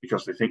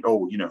because they think,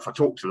 if I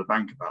talk to the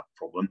bank about the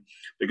problem,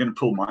 they're going to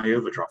pull my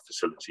overdraft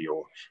facility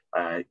or,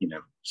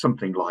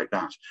 something like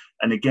that.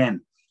 And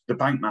again, the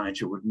bank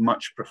manager would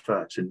much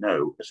prefer to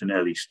know at an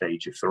early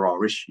stage if there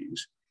are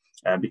issues,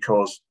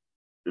 because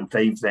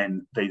they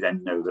then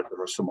know that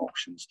there are some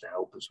options to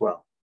help as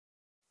well.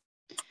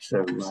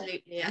 So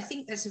absolutely, I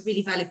think that's a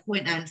really valid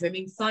point, Andrew. I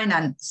mean,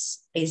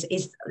 finance is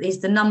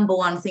the number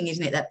one thing,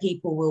 isn't it, that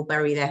people will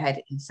bury their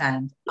head in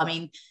sand. I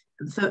mean,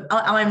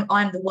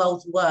 I'm the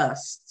world's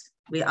worst.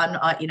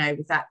 I'm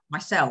with that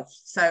myself.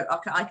 So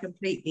I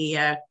completely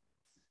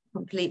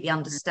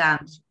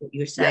understand what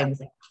you were saying.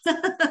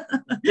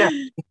 Yeah,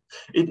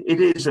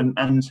 it is,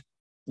 and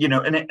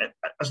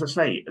as I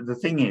say, the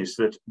thing is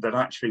that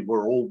actually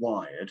we're all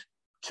wired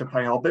to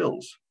pay our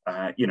bills,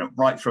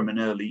 right from an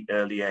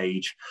early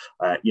age.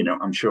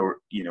 I'm sure,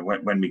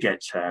 when we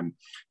get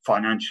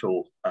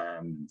financial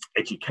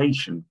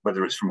education,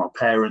 whether it's from our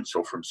parents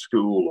or from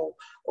school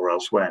or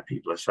elsewhere,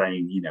 people are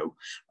saying,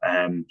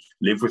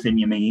 live within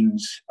your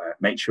means,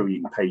 make sure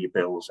you can pay your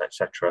bills,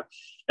 etc.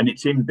 And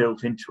it's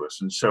inbuilt into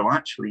us. And so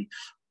actually,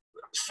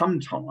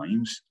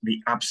 sometimes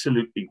the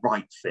absolutely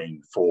right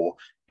thing for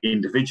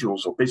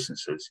individuals or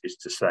businesses is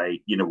to say,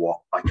 you know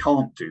what, I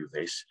can't do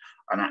this,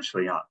 and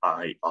actually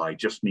I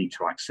just need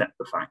to accept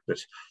the fact that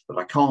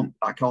I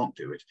can't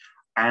do it,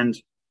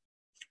 and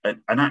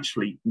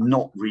actually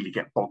not really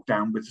get bogged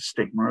down with the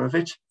stigma of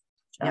it.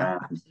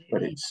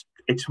 But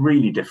it's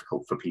really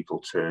difficult for people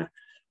to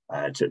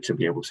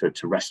be able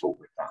to wrestle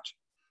with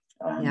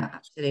that. Yeah,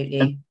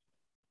 absolutely.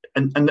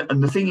 And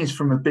the thing is,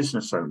 from a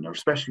business owner,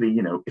 especially,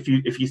 if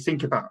you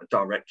think about a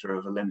director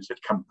of a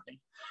limited company,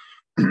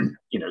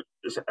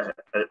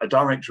 a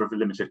director of a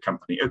limited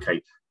company,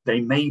 okay,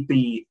 they may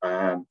be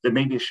a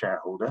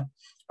shareholder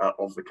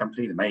of the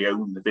company, they may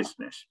own the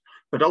business,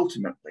 but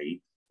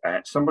ultimately,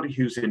 somebody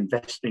who's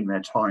investing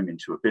their time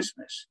into a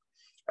business,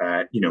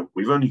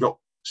 we've only got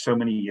so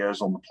many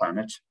years on the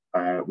planet,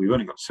 we've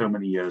only got so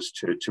many years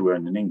to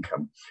earn an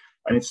income,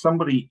 and if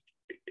somebody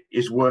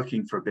is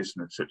working for a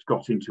business that's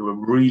got into a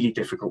really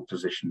difficult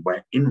position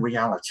where in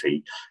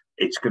reality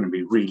it's going to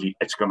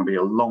be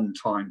a long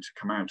time to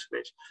come out of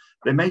it,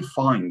 they may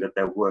find that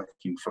they're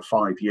working for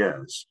 5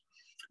 years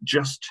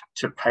just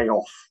to pay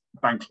off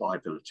bank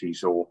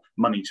liabilities or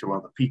money to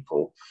other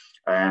people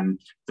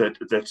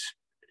that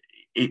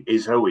it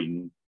is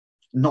owing,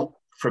 not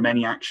from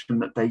any action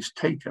that they've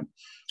taken.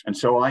 And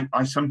so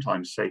I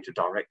sometimes say to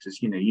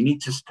directors, you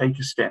need to take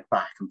a step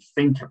back and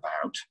think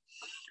about,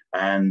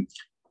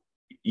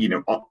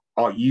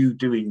 are you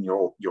doing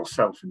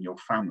yourself and your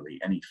family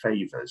any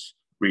favors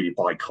really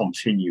by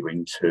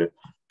continuing to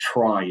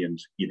try and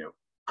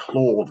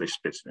claw this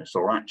business,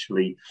 or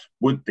actually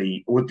would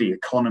the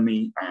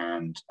economy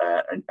and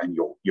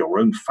your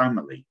own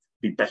family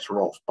be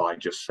better off by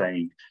just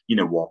saying, you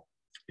know what,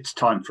 it's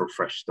time for a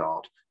fresh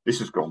start, this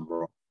has gone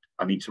wrong,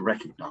 I need to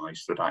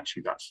recognize that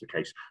actually that's the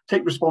case,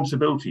 take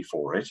responsibility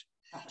for it.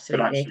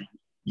 Absolutely. But actually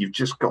you've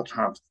just got to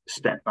have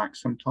step back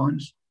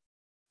sometimes.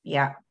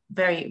 Yeah,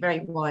 very, very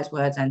wise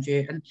words,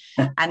 Andrew.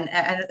 And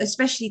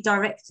especially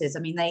directors, I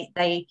mean,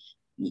 they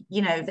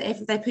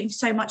if they're putting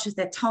so much of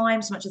their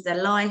time, so much of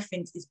their life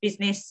into this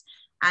business,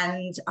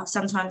 And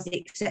sometimes the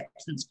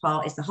acceptance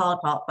part is the hard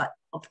part, but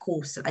of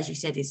course, as you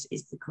said, is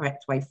the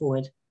correct way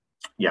forward.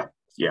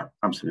 Yeah,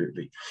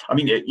 absolutely. I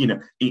mean,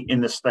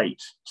 in the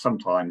States,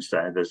 sometimes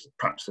there's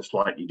perhaps a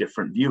slightly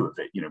different view of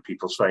it.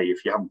 People say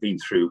if you haven't been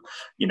through,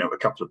 a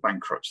couple of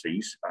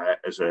bankruptcies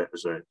as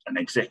an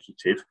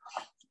executive,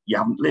 you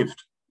haven't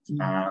lived.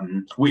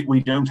 We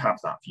don't have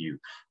that view,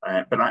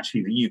 but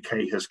actually the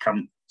UK has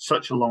come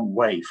such a long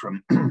way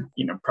from,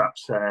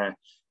 perhaps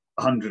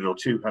 100 or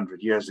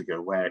 200 years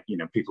ago, where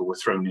people were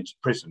thrown into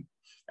prison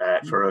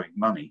for owing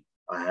money.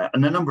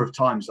 And a number of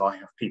times I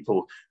have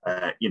people,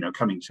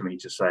 coming to me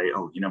to say,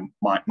 oh,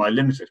 my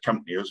limited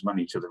company owes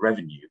money to the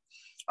revenue.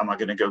 Am I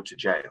going to go to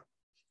jail?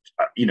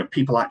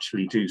 People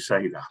actually do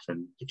say that,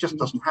 and it just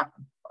doesn't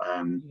happen.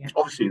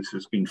 Obviously, this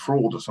has been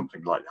fraud or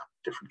something like that,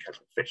 different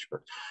kettle of fish,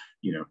 but,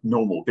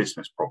 normal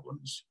business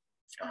problems,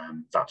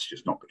 that's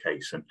just not the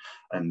case.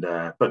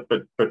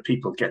 But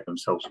people get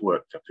themselves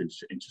worked up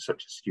into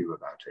such a stew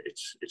about it.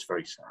 It's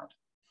very sad.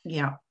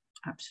 Yeah,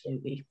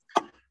 absolutely.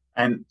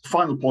 And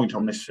final point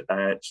on this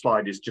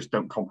slide is just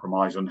don't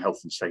compromise on health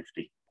and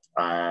safety.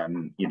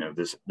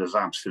 There's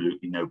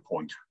absolutely no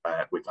point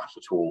with that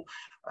at all,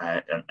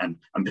 and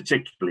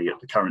particularly at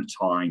the current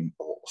time,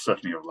 or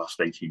certainly over the last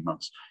 18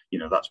 months,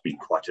 that's been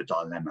quite a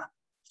dilemma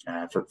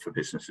for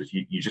businesses.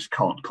 You just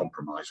can't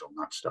compromise on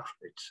that stuff.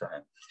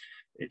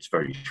 It's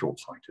very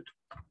short-sighted.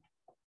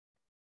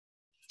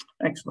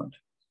 Excellent.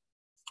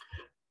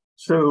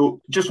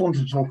 So just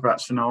wanted to talk about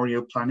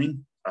scenario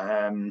planning.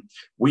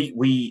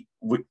 We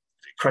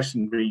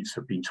Kreston Reeves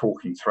have been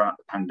talking throughout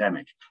the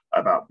pandemic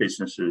about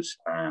businesses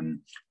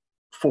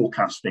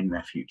forecasting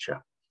their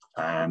future.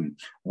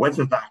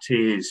 Whether that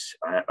is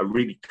a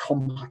really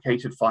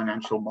complicated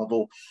financial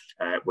model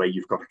where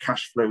you've got a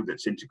cash flow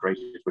that's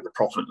integrated with a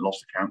profit and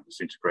loss account that's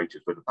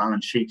integrated with a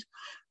balance sheet,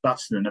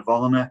 that's the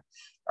nirvana.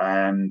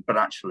 But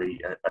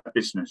actually a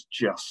business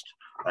just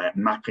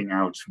mapping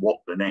out what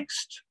the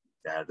next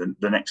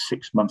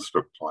 6 months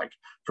look like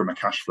from a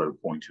cash flow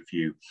point of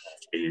view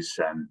is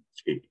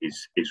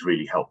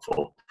really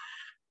helpful.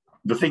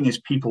 The thing is,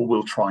 people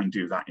will try and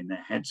do that in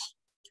their heads,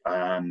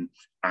 and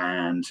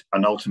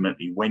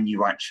ultimately, when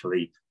you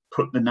actually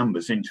put the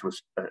numbers into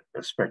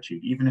a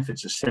spreadsheet, even if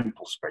it's a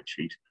simple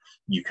spreadsheet,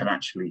 you can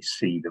actually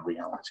see the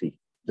reality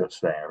that's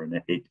there, and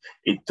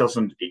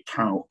it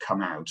cannot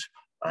come out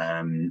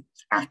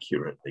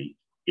accurately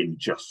in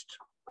just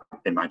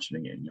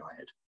imagining it in your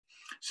head.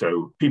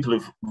 So people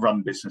who've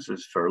run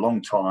businesses for a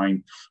long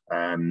time,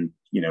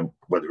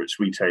 whether it's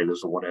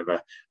retailers or whatever,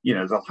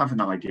 they'll have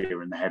an idea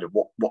in their head of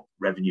what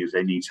revenues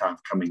they need to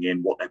have coming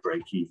in, what their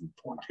break-even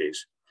point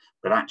is.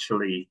 But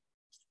actually,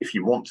 if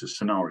you want a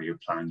scenario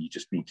plan, you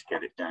just need to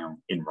get it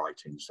down in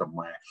writing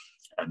somewhere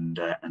and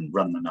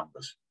run the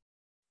numbers.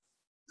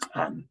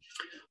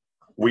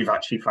 We've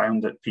actually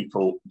found that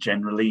people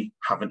generally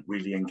haven't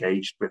really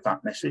engaged with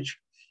that message.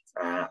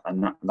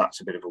 And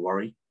that's a bit of a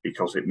worry,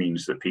 because it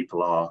means that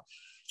people are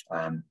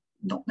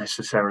not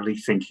necessarily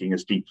thinking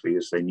as deeply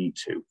as they need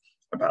to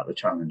about the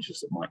challenges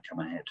that might come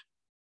ahead.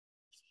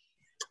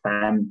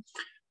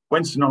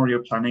 When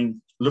scenario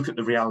planning, look at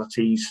the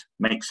realities,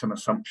 make some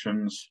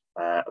assumptions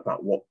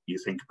about what you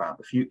think about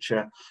the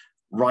future,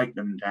 write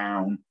them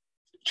down,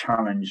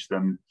 challenge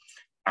them,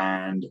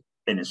 and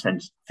in a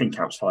sense, think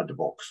outside the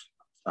box.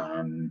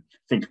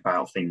 Think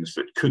about things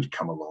that could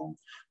come along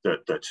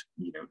that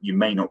you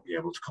may not be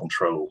able to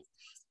control,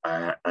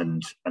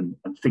 and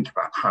think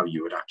about how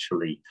you would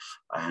actually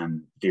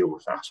deal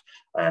with that.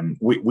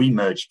 We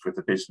merged with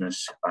a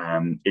business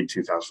in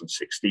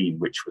 2016,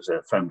 which was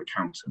a firm of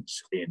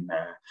accountants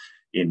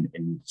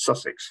in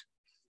Sussex.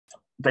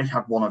 They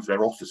had one of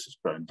their offices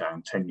burned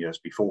down 10 years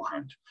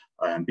beforehand,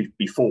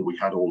 before we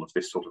had all of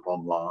this sort of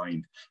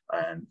online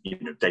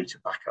data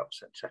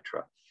backups,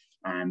 etc.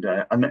 And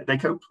they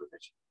coped with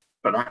it.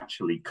 But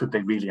actually, could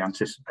they really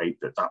anticipate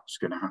that was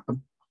going to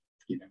happen?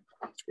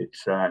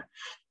 It's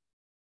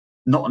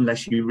not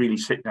unless you really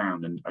sit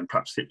down and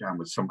perhaps sit down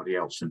with somebody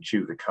else and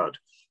chew the cud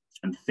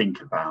and think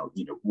about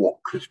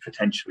what could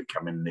potentially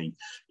come in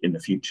the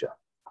future.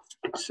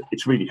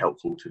 It's really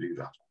helpful to do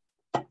that.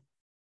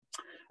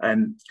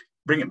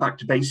 Bring it back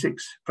to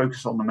basics.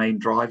 Focus on the main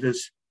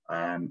drivers.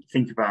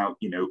 Think about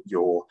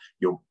your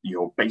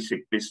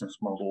basic business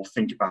model.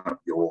 Think about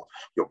your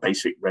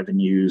basic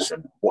revenues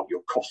and what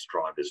your cost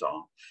drivers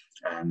are.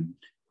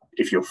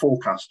 If you're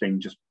forecasting,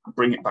 just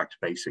bring it back to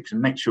basics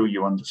and make sure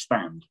you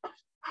understand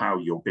how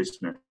your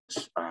business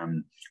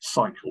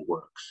cycle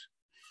works.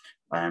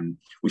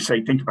 We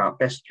say think about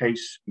best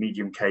case,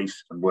 medium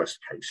case, and worst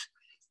case.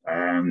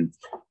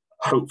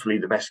 Hopefully,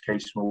 the best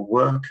case will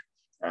work.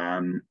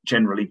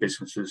 Generally,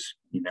 businesses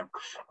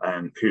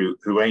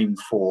who aim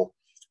for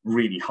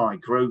really high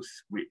growth,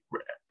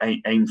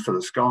 aim for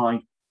the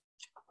sky,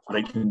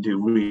 they can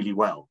do really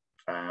well.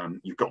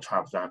 You've got to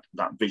have that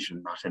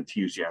vision, that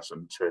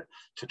enthusiasm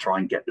to try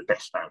and get the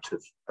best out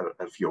of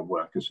your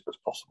work as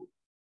possible.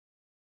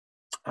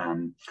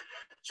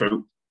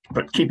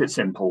 But keep it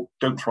simple.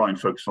 Don't try and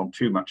focus on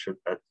too much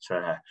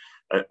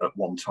at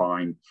one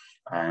time.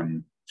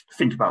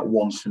 think about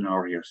one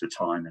scenario at a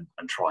time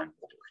and try and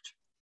model it.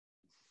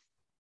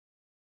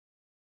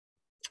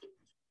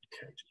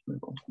 Okay, just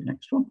move on to the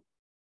next one.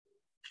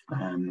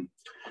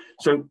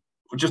 So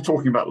we're just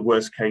talking about the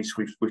worst case.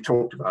 We've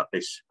talked about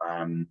this.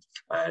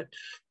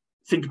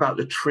 Think about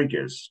the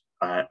triggers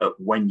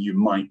when you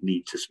might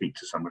need to speak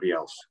to somebody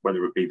else,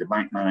 whether it be the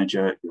bank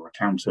manager, your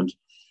accountant.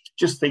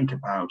 Just think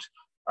about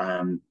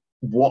at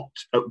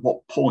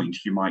what point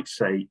you might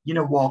say, you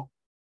know what,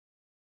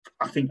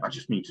 I think I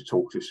just need to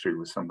talk this through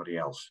with somebody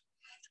else.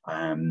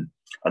 And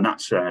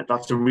that's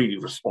a really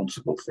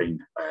responsible thing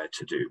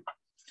to do.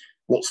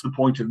 What's the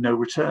point of no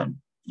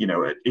return? You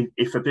know,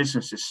 if a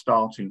business is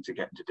starting to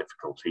get into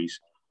difficulties,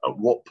 at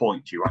what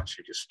point do you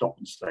actually just stop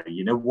and say,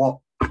 you know what,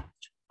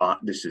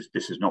 this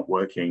is not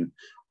working.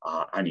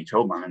 I need to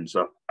hold my hands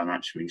up and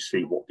actually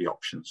see what the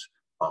options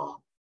are.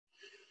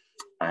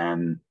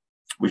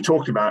 We've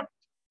talked about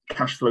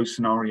cash flow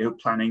scenario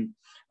planning.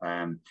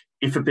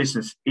 If a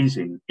business is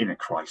in a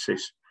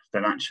crisis,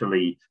 then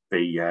actually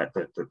the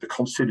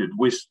considered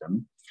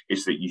wisdom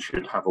is that you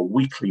should have a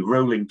weekly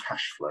rolling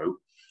cash flow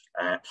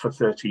for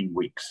 13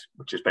 weeks,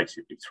 which is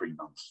basically 3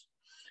 months.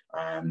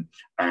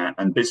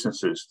 And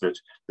businesses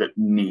that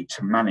need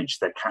to manage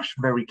their cash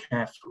very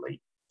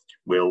carefully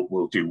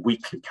will do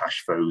weekly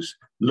cash flows,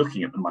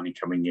 looking at the money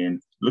coming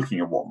in, looking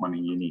at what money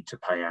you need to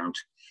pay out,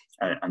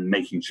 and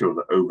making sure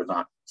that over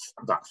that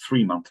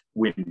 3-month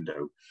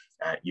window,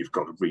 you've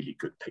got a really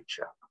good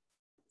picture.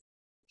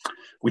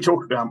 We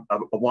talked about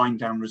a wind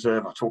down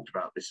reserve. I talked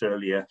about this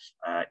earlier.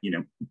 You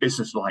know,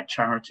 business like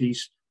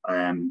charities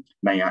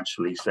may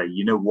actually say,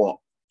 you know what,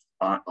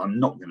 I'm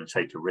not going to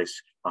take a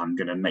risk. I'm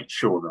going to make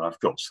sure that I've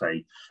got,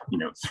 say, you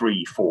know,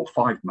 3, 4,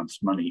 5 months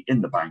money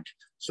in the bank,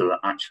 so that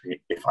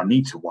actually, if I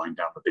need to wind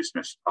down the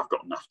business, I've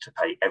got enough to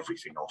pay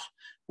everything off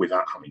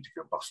without having to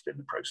go bust in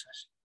the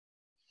process.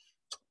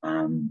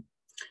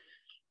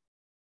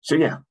 So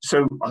yeah,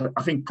 so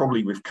I think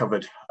probably we've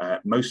covered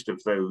most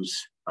of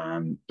those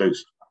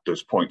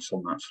points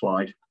on that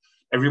slide.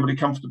 Everybody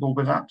comfortable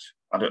with that?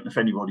 I don't know if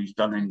anybody's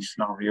done any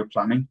scenario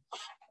planning.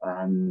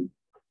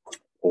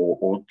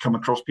 Or come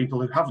across people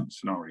who haven't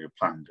scenario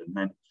planned and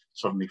then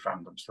suddenly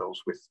found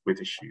themselves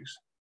with issues.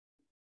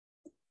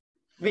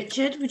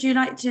 Richard, would you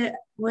like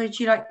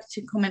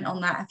to comment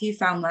on that? Have you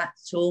found that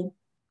at all?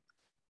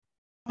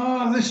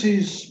 This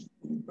is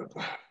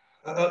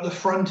at the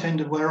front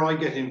end of where I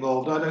get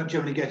involved. I don't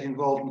generally get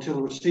involved until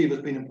the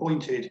receiver's been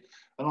appointed,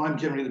 and I'm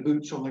generally the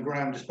boots on the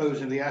ground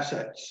disposing of the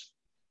assets.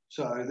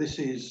 So this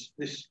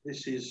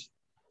is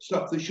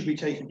stuff that should be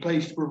taking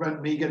place to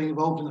prevent me getting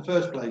involved in the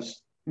first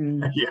place.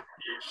 Yeah,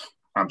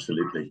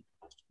 absolutely.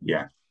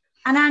 Yeah.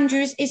 And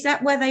Andrew, is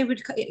that where they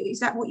would? Is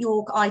that what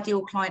your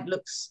ideal client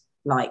looks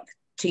like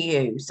to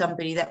you?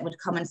 Somebody that would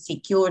come and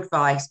seek your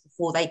advice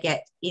before they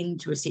get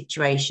into a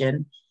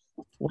situation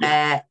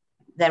where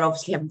they're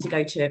obviously having to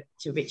go to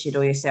Richard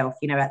or yourself,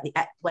 you know,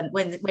 when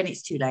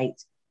it's too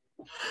late.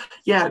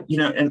 Yeah, you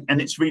know,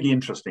 and it's really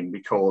interesting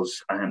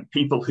because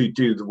people who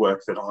do the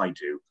work that I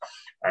do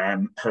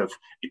have.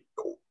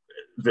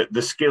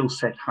 The skill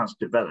set has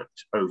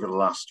developed over the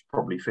last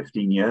probably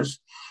 15 years.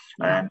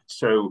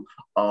 So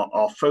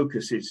our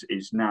focus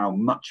is now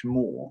much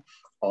more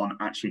on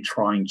actually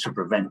trying to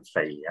prevent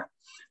failure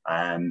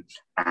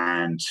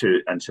and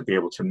to be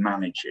able to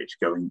manage it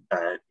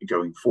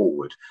going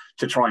forward,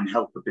 to try and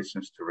help a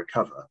business to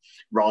recover,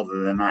 rather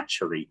than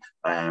actually,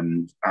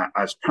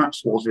 as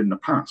perhaps was in the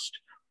past,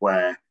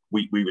 where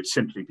we would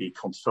simply be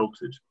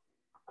consulted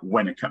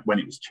when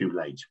it was too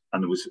late,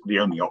 and the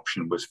only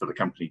option was for the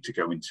company to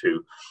go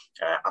into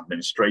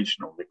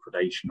administration or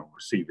liquidation or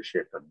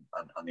receivership, and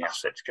the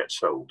assets get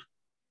sold.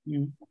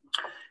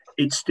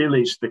 It still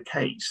is the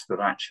case that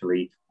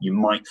actually you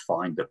might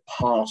find that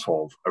part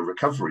of a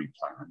recovery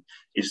plan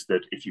is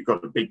that if you've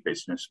got a big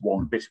business,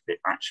 one bit of it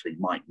actually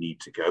might need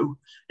to go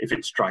if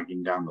it's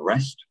dragging down the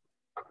rest.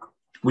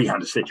 We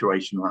had a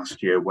situation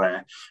last year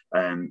where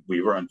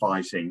we were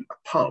advising a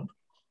pub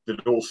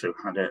that also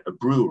had a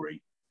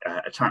brewery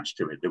attached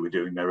to it. They were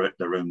doing their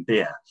own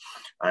beer.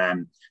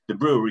 The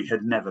brewery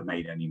had never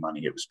made any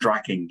money. It was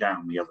dragging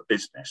down the other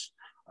business,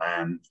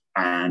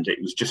 and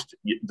it was just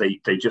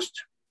they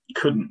just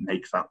couldn't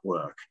make that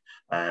work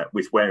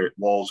with where it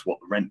was, what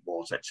the rent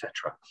was,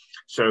 etc.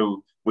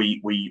 So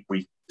we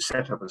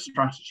set up a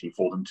strategy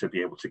for them to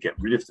be able to get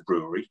rid of the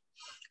brewery,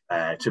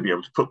 to be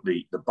able to put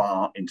the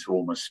bar into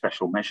almost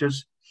special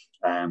measures,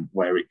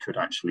 where it could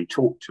actually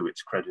talk to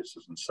its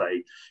creditors and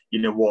say, you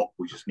know what,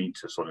 we just need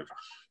to sort of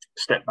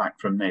step back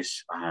from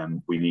this.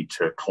 We need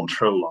to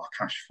control our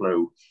cash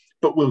flow,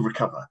 but we'll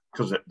recover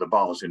because the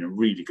bar's in a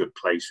really good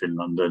place in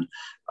London.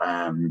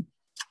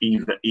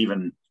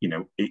 Even you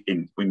know,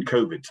 in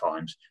COVID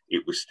times,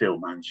 it was still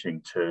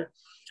managing to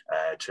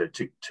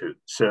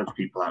serve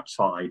people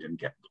outside and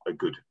get a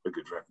good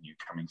revenue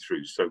coming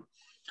through. So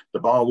the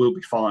bar will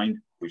be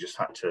fine. We just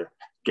had to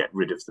get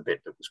rid of the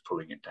bit that was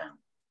pulling it down.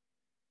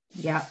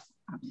 Yeah,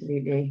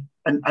 absolutely.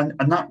 And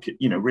that,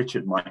 you know,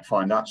 Richard might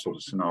find that sort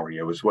of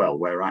scenario as well,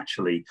 where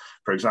actually,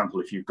 for example,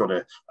 if you've got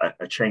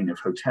a chain of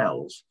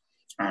hotels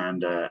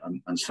and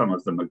some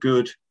of them are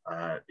good,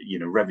 you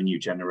know, revenue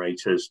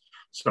generators.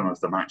 Some of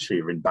them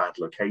actually are in bad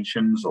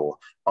locations or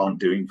aren't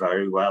doing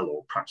very well,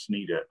 or perhaps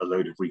need a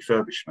load of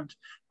refurbishment.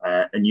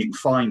 And you can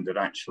find that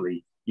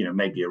actually, you know,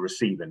 maybe a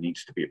receiver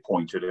needs to be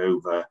appointed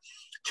over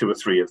 2 or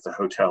 3 of the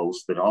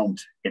hotels that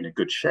aren't in a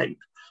good shape,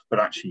 but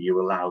actually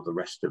you allow the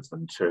rest of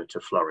them to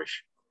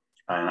flourish.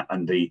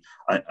 And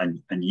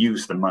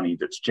use the money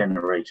that's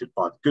generated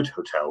by the good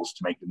hotels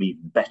to make them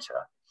even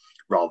better,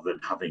 rather than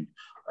having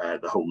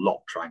the whole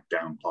lot dragged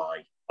down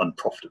by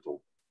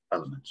unprofitable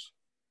elements.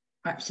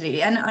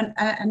 Absolutely, and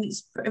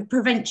it's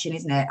prevention,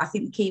 isn't it? I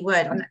think the key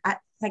word. And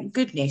thank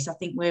goodness, I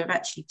think we've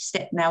actually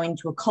stepped now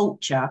into a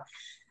culture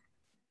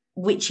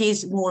which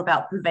is more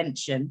about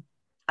prevention.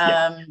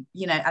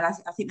 You know, and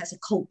I think that's a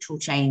cultural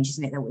change,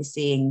 isn't it, that we're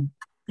seeing?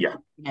 Yeah,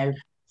 you know,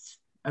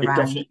 around.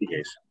 It definitely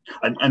is.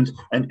 And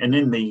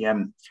in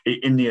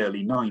the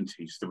early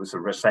 90s, there was a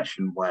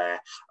recession where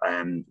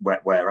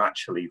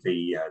actually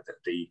the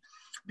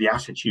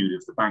attitude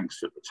of the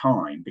banks at the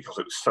time, because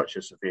it was such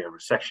a severe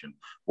recession,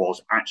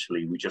 was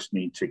actually we just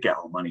need to get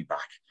our money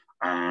back.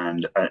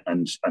 And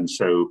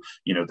so,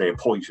 you know, they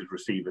appointed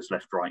receivers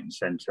left, right, and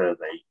centre.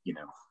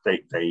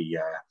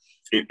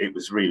 It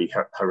was really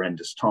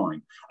horrendous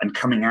time. And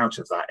coming out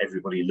of that,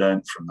 everybody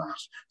learned from that.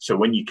 So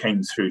when you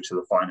came through to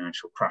the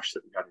financial crash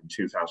that we had in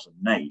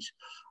 2008,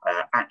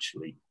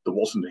 actually, there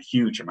wasn't a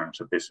huge amount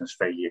of business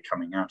failure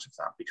coming out of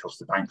that, because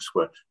the banks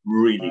were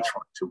really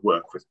trying to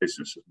work with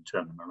businesses and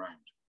turn them around.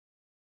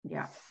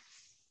 Yeah.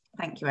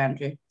 Thank you,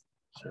 Andrew.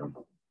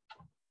 So,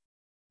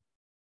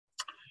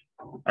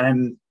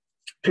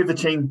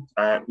 pivoting,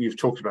 we've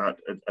talked about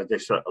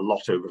this a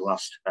lot over the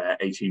last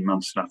 18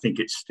 months, and I think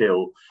it's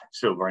still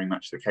very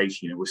much the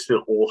case. You know, we're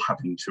still all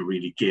having to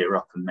really gear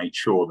up and make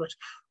sure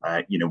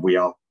that, you know, we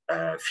are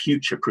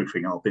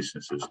future-proofing our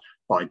businesses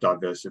by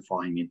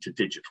diversifying into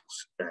digital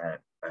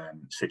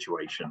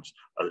situations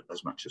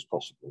as much as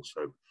possible.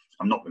 So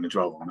I'm not going to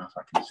dwell on that.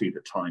 I can see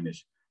that time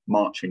is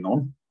marching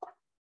on.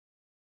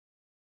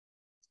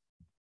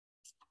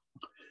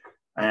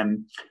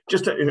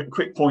 Just a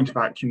quick point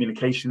about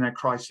communication in a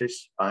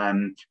crisis.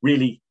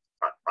 Really,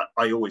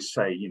 I always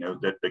say, you know,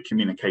 that the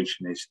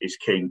communication is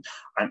king.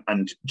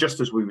 And just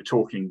as we were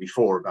talking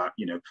before about,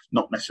 you know,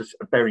 not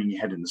necessarily burying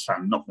your head in the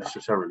sand, not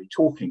necessarily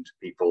talking to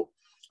people,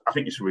 I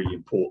think it's really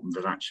important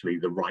that actually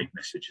the right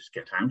messages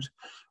get out.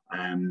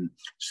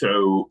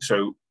 So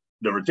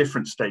there are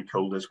different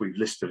stakeholders. We've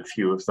listed a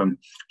few of them,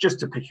 just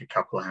to pick a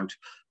couple out.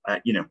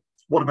 You know,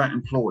 what about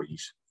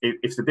employees?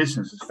 If the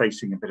business is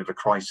facing a bit of a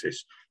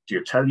crisis, do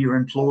you tell your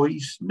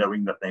employees,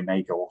 knowing that they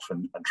may go off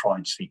and try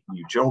and seek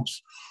new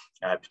jobs,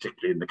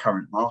 particularly in the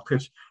current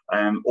market,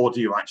 or do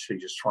you actually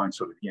just try and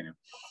sort of, you know,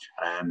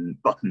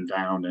 button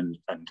down and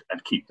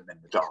keep them in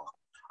the dark?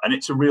 And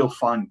it's a real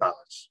fine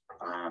balance.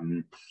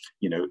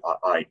 You know,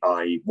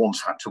 I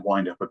once had to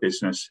wind up a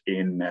business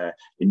in the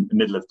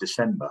middle of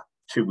December,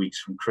 2 weeks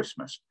from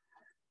Christmas.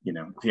 You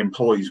know, the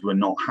employees were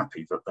not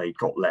happy that they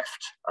got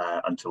left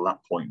until that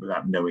point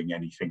without knowing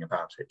anything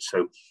about it.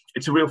 So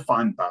it's a real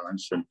fine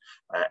balance, and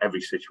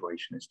every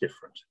situation is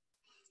different.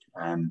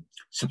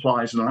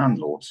 Suppliers and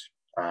landlords,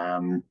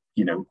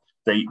 you know,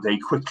 they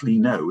quickly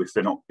know if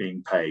they're not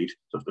being paid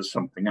that there's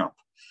something up,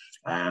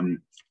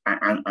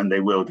 and they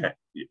will get,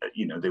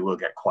 you know, they will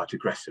get quite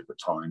aggressive at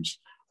times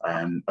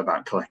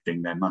about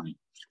collecting their money.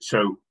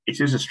 So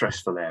it is a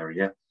stressful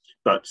area.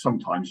 But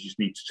sometimes you just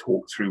need to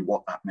talk through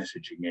what that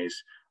messaging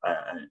is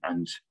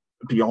and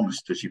be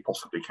honest as you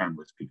possibly can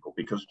with people,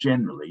 because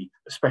generally,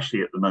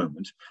 especially at the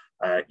moment,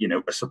 you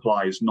know, a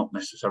supplier is not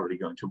necessarily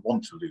going to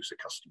want to lose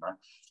a customer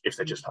if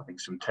they're just having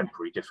some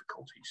temporary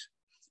difficulties.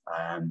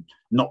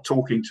 Not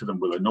talking to them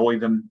will annoy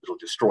them, it'll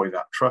destroy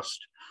that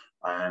trust,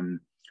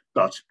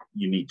 but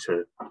you need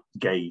to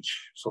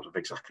gauge sort of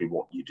exactly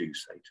what you do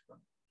say to them.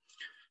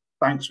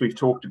 Banks we've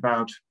talked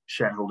about,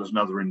 shareholders and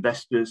other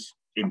investors,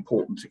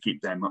 important to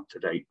keep them up to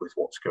date with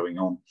what's going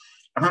on.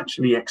 And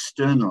actually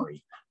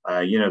externally,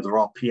 you know, there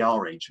are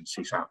PR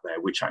agencies out there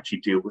which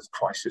actually deal with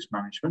crisis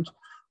management.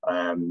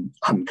 I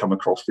hadn't come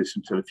across this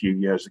until a few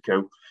years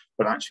ago,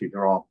 but actually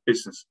there are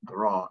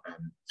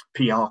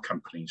PR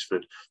companies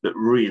that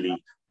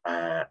really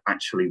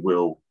actually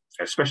will,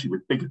 especially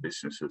with bigger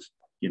businesses,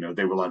 you know,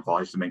 they will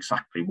advise them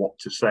exactly what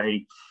to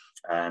say,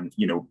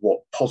 you know, what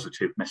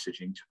positive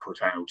messaging to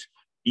put out,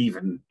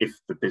 even if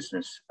the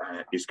business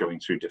is going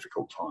through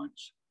difficult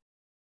times.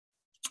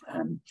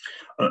 And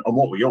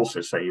what we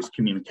also say is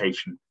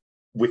communication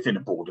within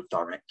a board of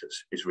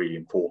directors is really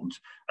important,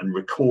 and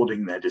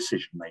recording their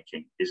decision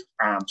making is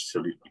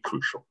absolutely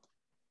crucial.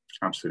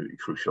 Absolutely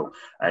crucial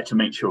to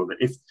make sure that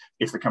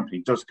if the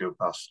company does go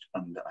bust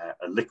and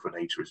a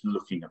liquidator is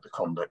looking at the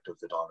conduct of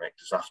the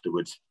directors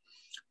afterwards,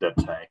 that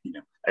you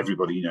know,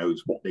 everybody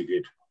knows what they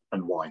did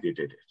and why they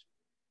did it.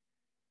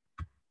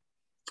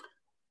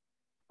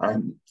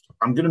 I'm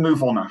going to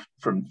move on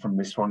from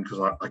this one, because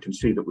I can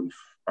see that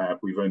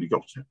we've only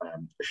got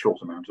a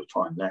short amount of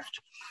time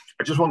left.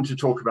 I just wanted to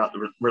talk about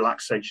the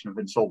relaxation of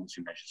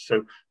insolvency measures.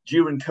 So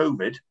during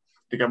COVID,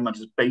 the government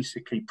has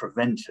basically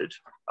prevented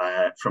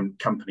from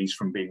companies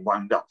from being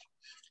wound up.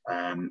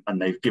 And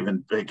they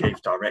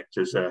gave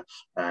directors a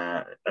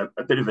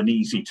bit of an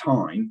easy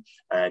time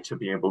to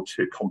be able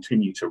to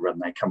continue to run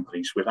their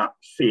companies without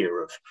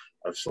fear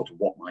of sort of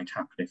what might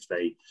happen if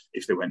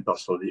they went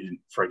bust or they didn't,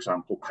 for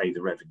example, pay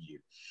the revenue.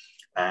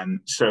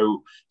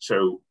 So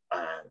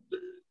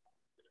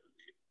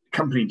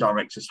company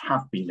directors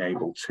have been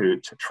able to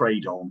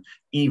trade on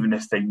even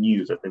if they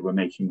knew that they were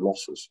making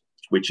losses,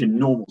 which in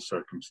normal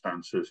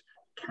circumstances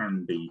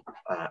can be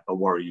a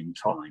worrying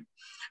time.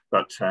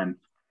 But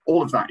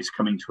all of that is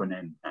coming to an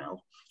end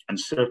now. And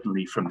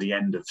certainly from the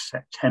end of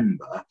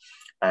September,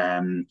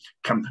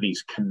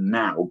 companies can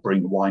now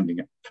bring winding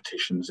up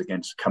petitions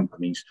against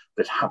companies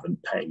that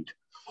haven't paid.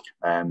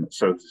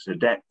 So if there's a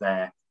debt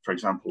there, for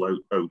example,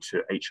 owed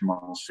to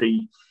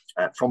HMRC,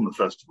 from the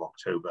 1st of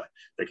October,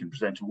 they can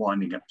present a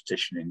winding up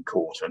petition in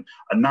court.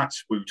 And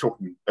that's, we were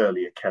talking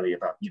earlier, Kelly,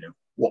 about, you know,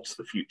 what's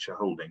the future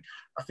holding?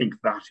 I think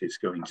that is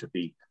going to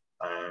be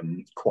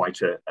quite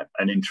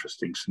an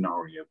interesting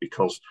scenario,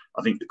 because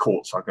I think the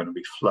courts are going to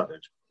be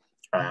flooded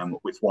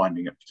with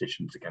winding up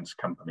petitions against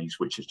companies,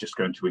 which is just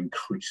going to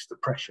increase the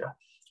pressure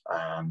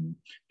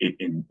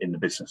in the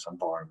business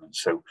environment.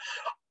 So,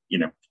 you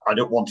know, I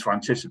don't want to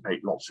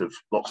anticipate lots of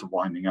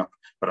winding up,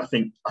 but I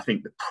think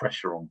the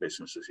pressure on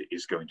businesses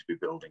is going to be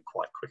building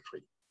quite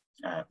quickly.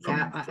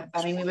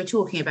 I mean, we were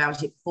talking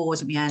about it before,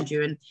 wasn't we,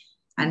 Andrew,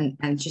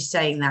 and just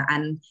saying that,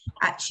 and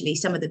actually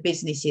some of the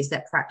businesses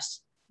that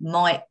perhaps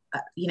might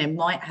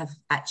have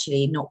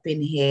actually not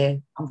been here,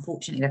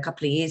 unfortunately, a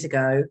couple of years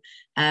ago,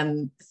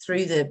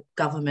 through the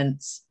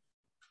government's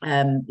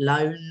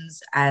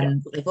loans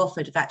and what they've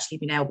offered, have actually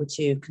been able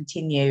to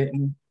continue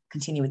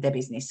with their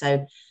business.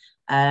 So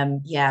I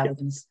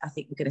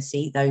think we're going to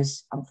see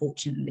those,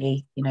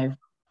 unfortunately, you know.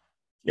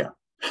 Yeah,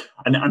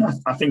 and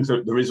I think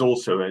that there is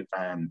also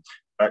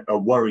a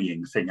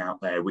worrying thing out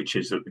there, which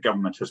is that the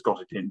government has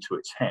got it into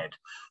its head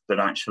that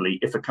actually,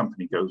 if a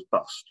company goes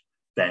bust,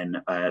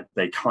 then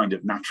they kind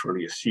of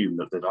naturally assume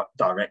that the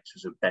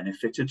directors have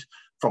benefited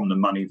from the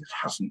money that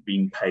hasn't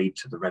been paid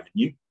to the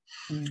revenue.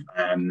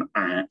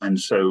 And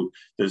so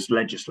there's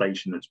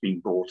legislation that's been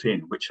brought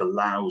in which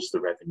allows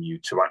the revenue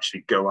to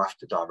actually go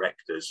after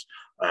directors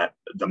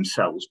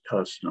themselves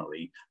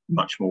personally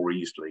much more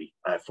easily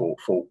for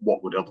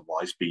what would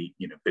otherwise be,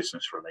 you know,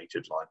 business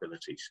related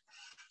liabilities.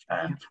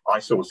 I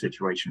saw a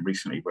situation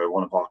recently where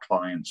one of our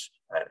clients,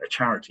 a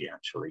charity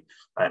actually,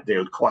 they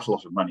owed quite a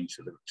lot of money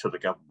to the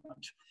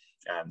government.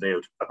 They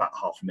owed about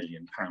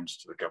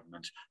 £500,000 to the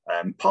government,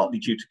 partly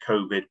due to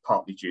COVID,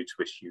 partly due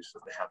to issues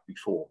that they had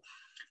before.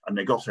 And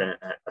they got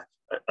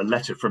a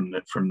letter from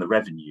the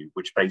revenue,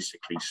 which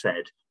basically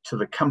said to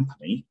the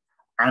company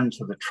and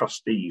to the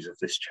trustees of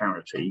this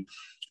charity,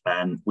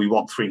 we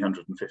want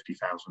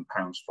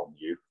 £350,000 from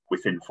you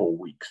within 4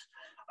 weeks.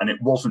 And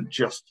it wasn't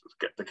just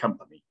the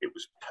company, it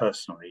was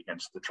personally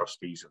against the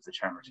trustees of the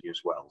charity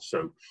as well.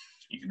 So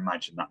you can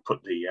imagine that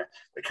put the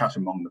cat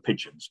among the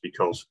pigeons,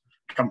 because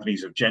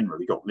companies have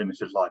generally got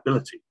limited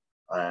liability.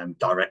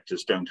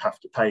 Directors don't have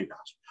to pay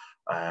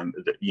that,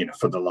 you know,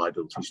 for the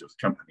liabilities of the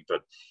company.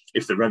 But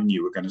if the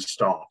revenue were going to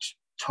start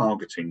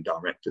targeting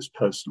directors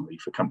personally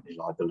for company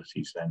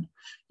liabilities, then,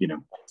 you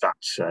know,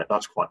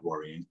 that's quite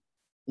worrying.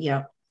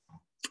 Yeah,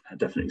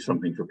 definitely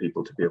something for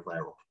people to be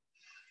aware of.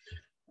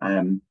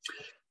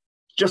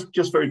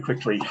 Just very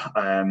quickly,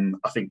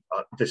 I think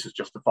this is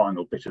just the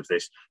final bit of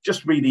this.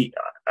 Just really,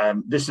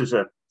 this is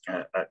a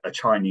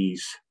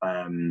Chinese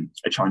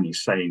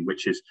saying,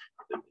 which is,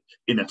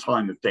 in a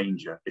time of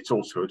danger, it's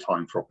also a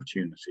time for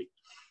opportunity.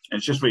 And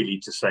it's just really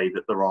to say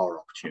that there are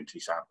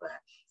opportunities out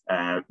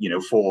there. You know,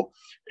 for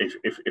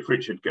if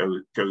Richard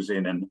goes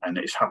in and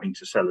is having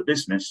to sell a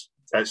business,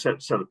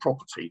 sell a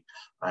property,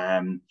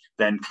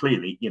 then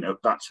clearly, you know,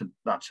 that's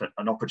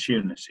an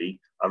opportunity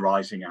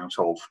arising out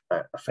of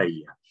a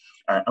failure.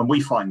 And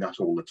we find that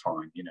all the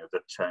time, you know,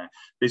 that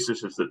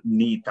businesses that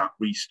need that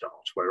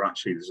restart, where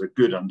actually there's a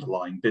good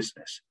underlying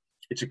business,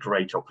 it's a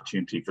great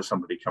opportunity for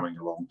somebody coming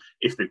along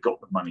if they've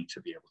got the money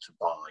to be able to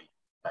buy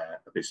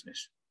a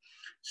business.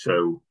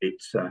 So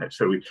it's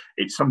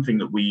something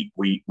that we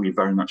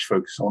very much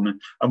focus on,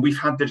 and we've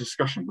had the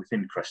discussion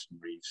within Kreston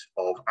Reeves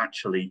of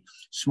actually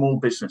small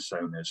business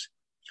owners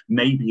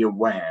may be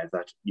aware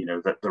that, you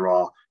know, that there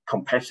are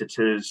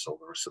competitors or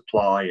there are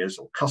suppliers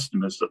or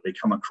customers that they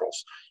come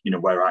across, you know,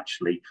 where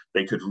actually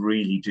they could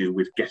really do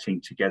with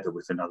getting together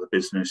with another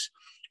business,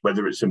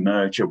 whether it's a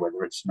merger,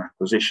 whether it's an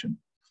acquisition.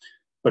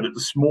 But at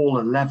the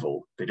smaller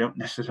level, they don't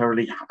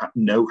necessarily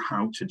know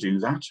how to do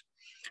that.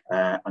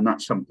 And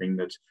that's something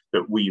that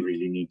we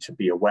really need to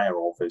be aware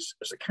of as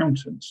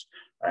accountants,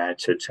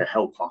 to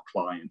help our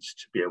clients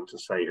to be able to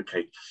say,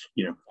 okay,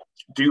 you know,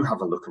 do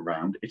have a look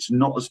around. It's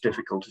not as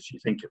difficult as you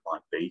think it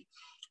might be.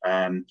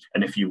 And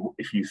if you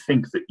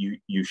think that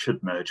you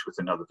should merge with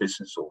another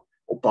business or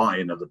buy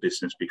another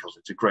business because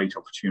it's a great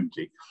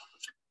opportunity,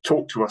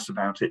 talk to us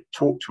about it,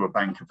 talk to a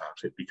bank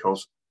about it,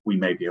 because we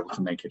may be able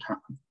to make it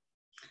happen.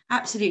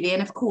 Absolutely,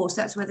 and of course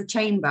that's where the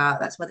chamber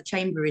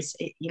is.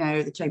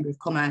 The Chamber of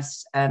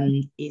Commerce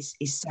is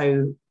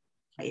so,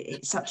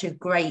 it's such a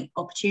great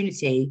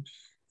opportunity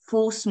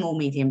for small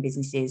medium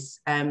businesses,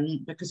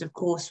 because of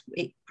course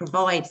it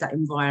provides that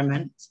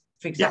environment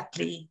for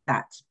exactly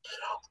that.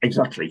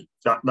 Exactly,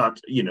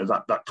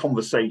 that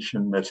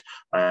conversation that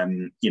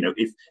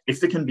if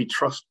there can be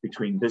trust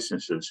between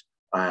businesses,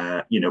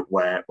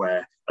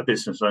 where a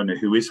business owner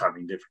who is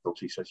having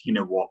difficulty says, you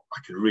know what,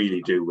 I could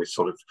really do with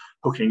sort of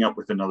hooking up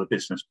with another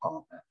business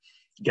partner,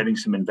 getting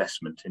some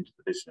investment into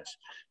the business.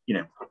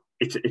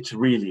 It's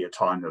really a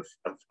time of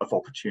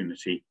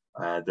opportunity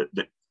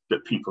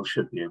that people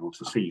should be able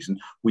to seize. And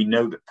we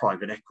know that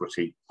private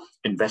equity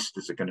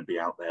investors are going to be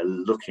out there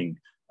looking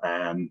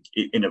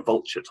in a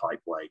vulture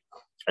type way,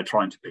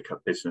 trying to pick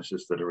up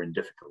businesses that are in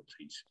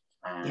difficulties.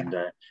 And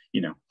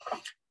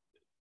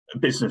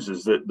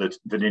businesses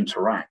that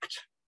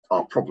interact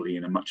are probably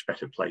in a much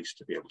better place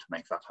to be able to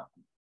make that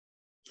happen.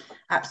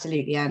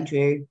 Absolutely,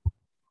 Andrew.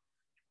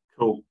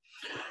 Cool.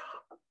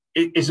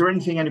 Is there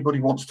anything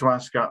anybody wants to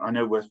ask? I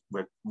know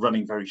we're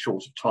running very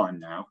short of time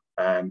now.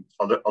 Are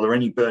there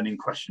any burning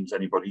questions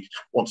anybody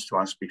wants to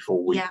ask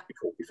before we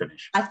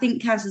finish? I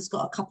think Kaz has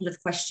got a couple of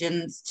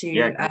questions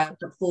to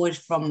put forward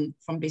from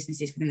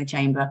businesses within the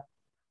chamber.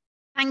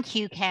 Thank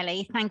you,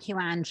 Kelly. Thank you,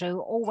 Andrew.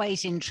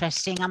 Always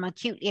interesting. I'm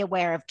acutely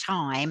aware of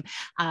time,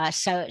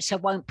 so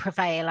won't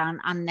prevail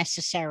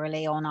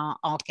unnecessarily on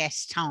our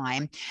guest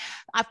time.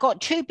 I've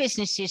got two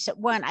businesses that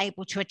weren't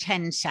able to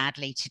attend,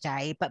 sadly,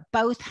 today, but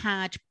both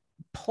had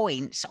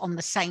points on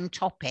the same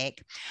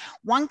topic.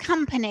 One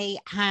company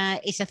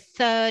is a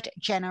third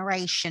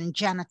generation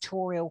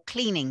janitorial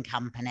cleaning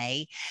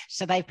company.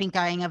 So they've been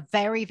going a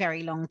very,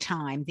 very long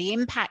time. The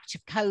impact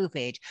of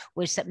COVID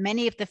was that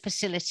many of the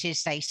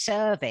facilities they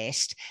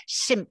serviced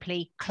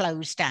simply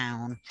closed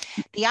down.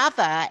 The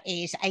other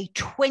is a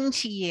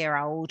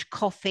 20-year-old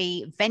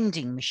coffee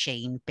vending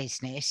machine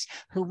business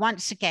who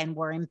once again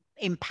were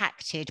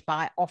impacted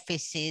by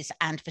offices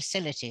and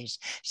facilities.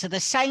 So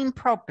the same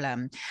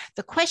problem.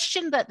 The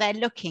question that they're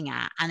looking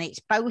at, and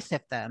it's both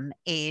of them,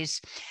 is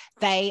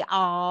they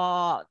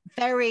are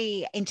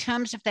very, in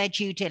terms of their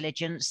due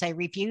diligence, they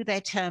review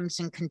their terms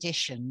and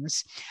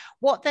conditions.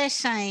 What they're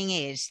saying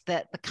is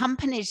that the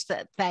companies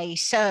that they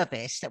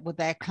service, that were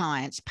their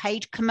clients,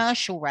 paid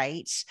commercial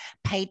rates,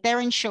 paid their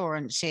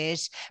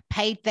insurances,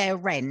 paid their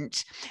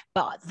rent,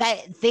 but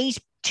these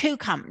two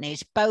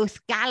companies both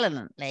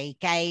gallantly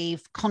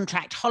gave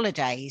contract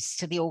holidays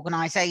to the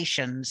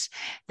organisations.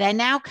 They're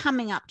now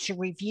coming up to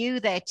review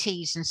their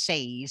T's and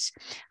C's,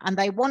 and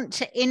they want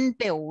to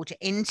inbuild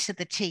into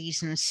the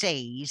T's and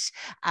C's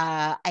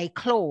a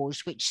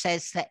clause which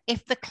says that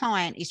if the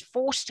client is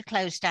forced to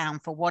close down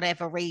for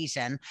whatever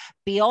reason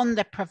beyond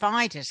the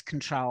provider's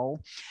control,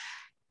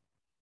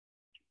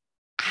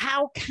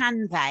 how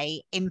can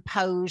they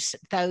impose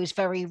those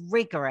very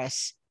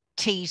rigorous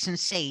T's and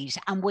C's,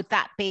 and would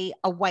that be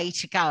a way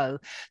to go?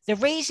 The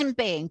reason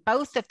being,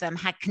 both of them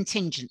had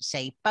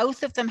contingency,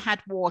 both of them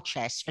had war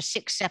chests for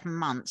 6-7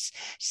 months.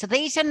 So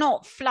these are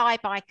not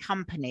fly-by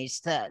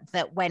companies that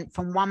went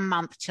from one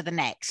month to the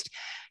next.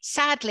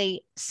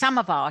 Sadly, some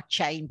of our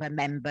chamber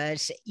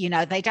members,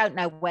 they don't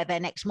know where their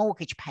next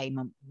mortgage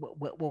payment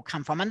will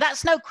come from. And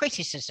that's no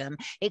criticism.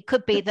 It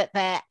could be that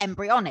they're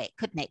embryonic,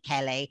 couldn't it,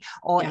 Kelly?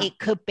 Or it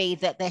could be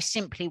that there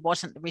simply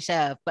wasn't the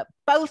reserve. But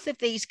both of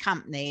these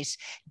companies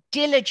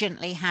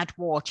diligently had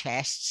war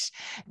chests.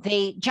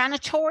 The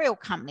janitorial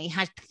company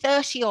had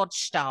 30 odd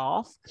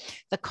staff.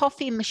 The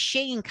coffee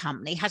machine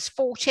company has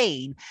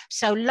 14.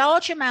 So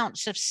large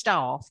amounts of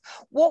staff.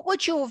 What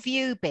would your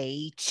view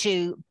be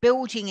to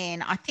building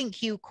in, I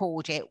think you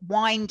called it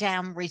wind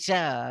down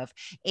reserve,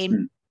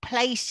 in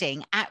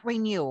placing at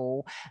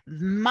renewal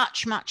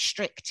much, much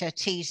stricter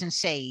T's and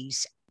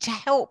C's to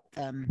help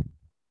them?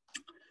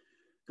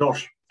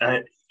 Gosh,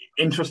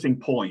 interesting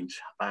point.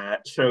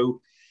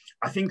 So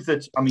I think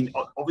that,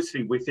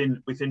 obviously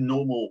within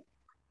normal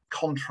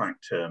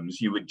contract terms,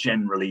 you would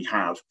generally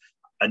have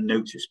a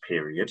notice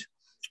period.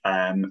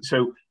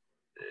 So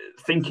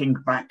thinking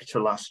back to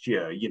last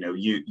year,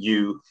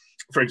 you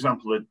for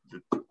example,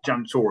 the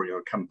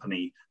janitorial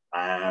company,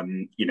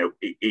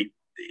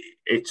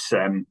 its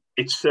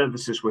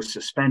services were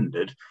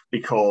suspended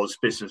because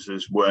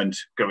businesses weren't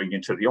going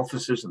into the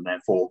offices and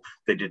therefore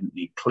they didn't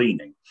need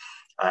cleaning.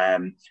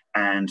 And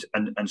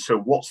so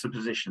what's the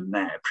position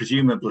there?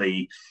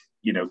 Presumably,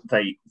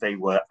 they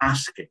were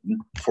asking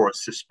for a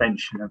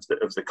suspension of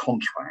the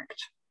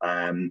contract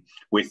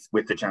with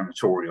the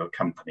janitorial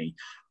company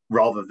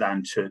rather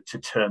than to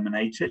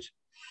terminate it.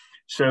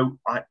 So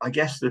I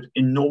guess that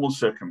in normal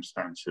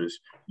circumstances,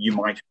 you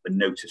might have a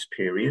notice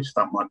period.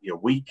 That might be a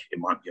week, it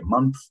might be a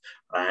month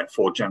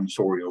for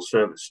janitorial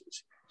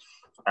services.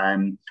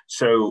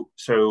 So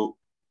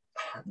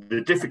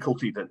the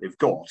difficulty that they've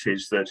got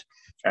is that,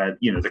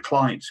 the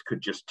clients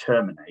could just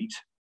terminate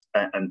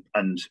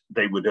and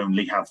they would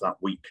only have that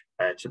week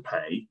to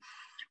pay.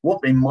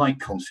 What they might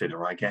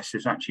consider, I guess,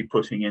 is actually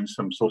putting in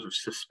some sort of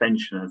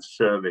suspension of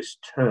service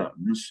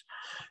terms,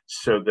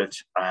 so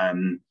that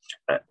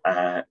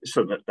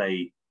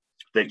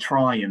they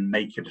try and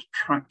make it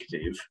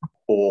attractive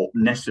or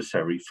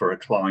necessary for a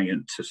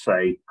client to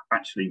say,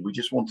 actually, we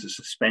just want to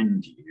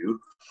suspend you,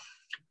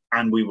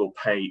 and we will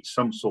pay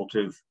some sort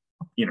of,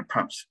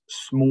 perhaps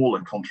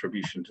smaller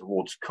contribution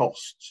towards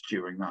costs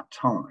during that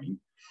time,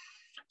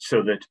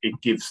 so that it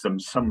gives them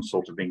some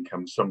sort of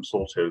income, some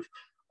sort of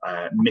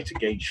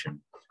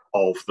mitigation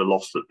of the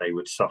loss that they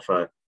would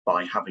suffer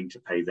by having to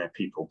pay their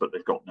people, but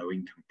they've got no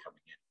income coming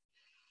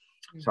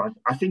in. So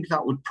I think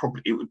that would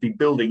be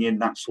building in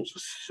that sort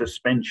of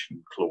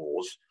suspension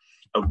clause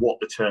of what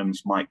the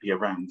terms might be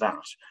around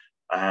that.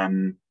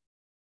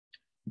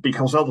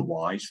 Because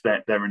otherwise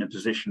they're in a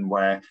position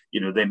where,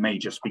 they may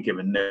just be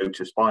given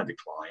notice by the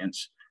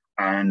clients,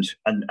 and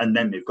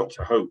then they've got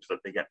to hope that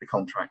they get the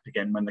contract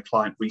again when the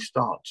client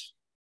restarts.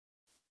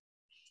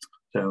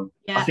 So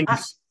yeah, I think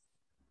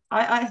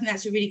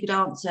that's a really good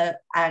answer,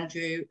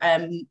 Andrew,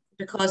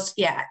 because,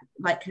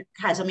 like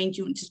Kaz, do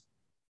you want to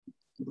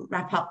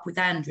wrap up with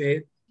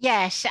Andrew?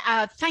 Yes,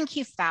 thank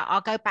you for that. I'll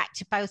go back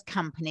to both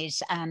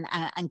companies and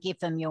give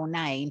them your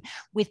name.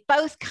 With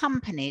both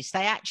companies,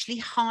 they actually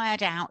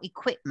hired out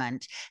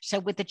equipment. So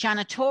with the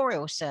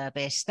janitorial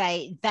service,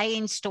 they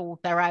installed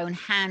their own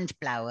hand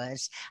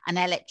blowers and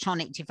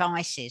electronic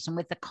devices. And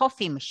with the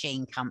coffee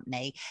machine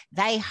company,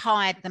 they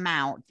hired them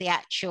out the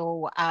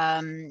actual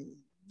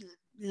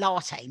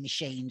latte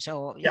machines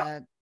or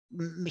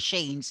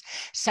machines.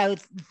 So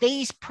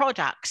these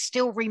products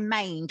still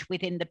remained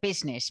within the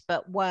business,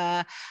 but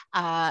were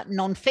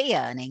non-fee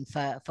earning,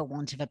 for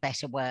want of a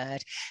better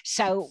word.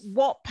 So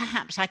what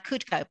perhaps I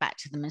could go back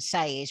to them and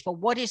say is, well,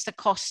 what is the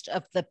cost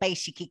of the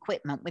basic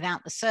equipment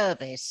without the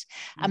service,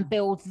 and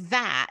build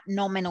that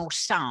nominal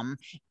sum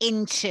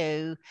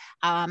into,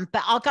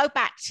 but I'll go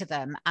back to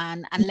them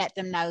and let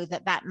them know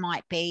that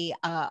might be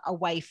a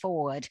way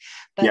forward.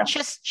 But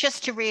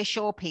just to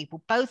reassure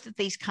people, both of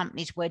these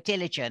companies were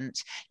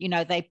diligent.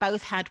 They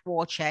both had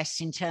war chests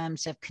in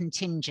terms of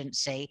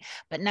contingency,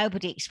 but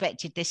nobody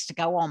expected this to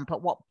go on.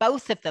 But what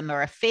both of them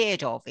are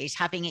afeared of is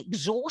having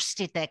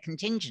exhausted their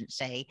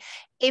contingency.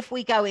 If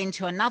we go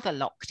into another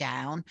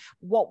lockdown,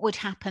 what would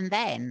happen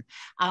then?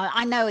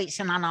 I know it's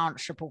an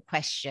unanswerable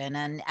question,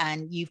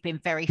 and you've been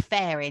very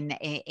fair in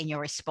your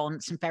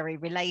response and very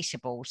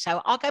relatable.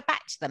 So I'll go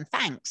back to them.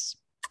 Thanks.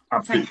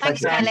 Absolutely. Thanks,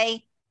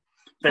 Kelly.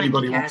 If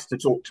anybody wants to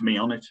talk to me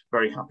on it,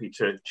 very happy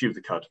to chew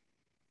the cud.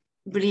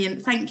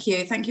 Brilliant. Thank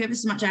you ever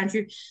so much,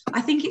 Andrew. I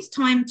think it's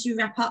time to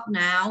wrap up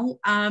now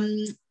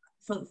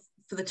for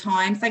the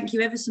time. Thank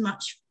you ever so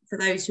much for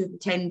those who have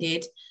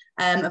attended.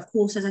 Of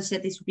course, as I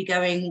said, this will be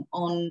going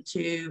on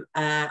to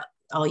our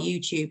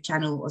YouTube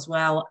channel as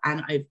well,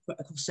 and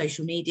across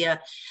social media.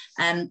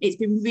 It's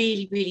been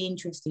really, really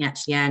interesting,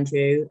 actually,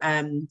 Andrew.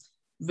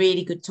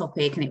 Really good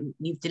topic, and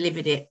you've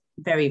delivered it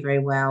very, very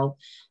well.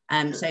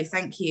 So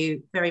thank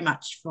you very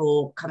much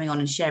for coming on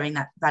and sharing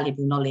that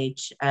valuable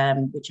knowledge,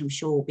 which I'm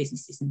sure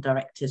businesses and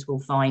directors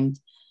will find,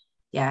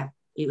 to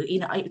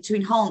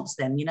enhance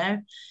them,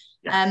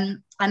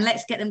 and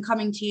let's get them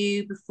coming to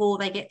you before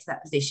they get to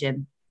that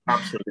position.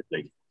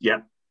 Absolutely. Yeah.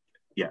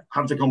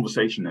 Have the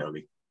conversation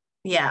early.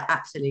 Yeah,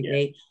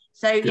 absolutely.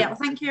 So well,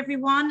 thank you,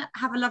 everyone.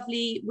 Have a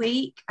lovely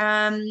week.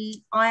 I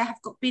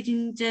have got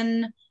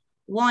Biddington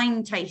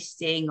wine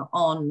tasting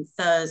on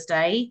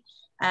Thursday.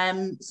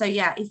 So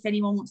if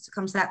anyone wants to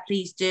come to that,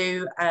 please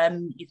do.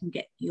 You can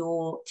get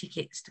your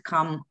tickets to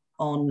come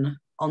on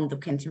the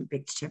Kent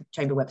Invicta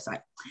Chamber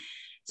website.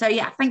 So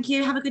thank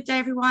you. Have a good day,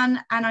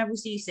 everyone, and I will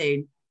see you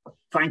soon.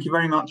 Thank you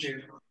very much.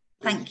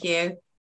 Thank you.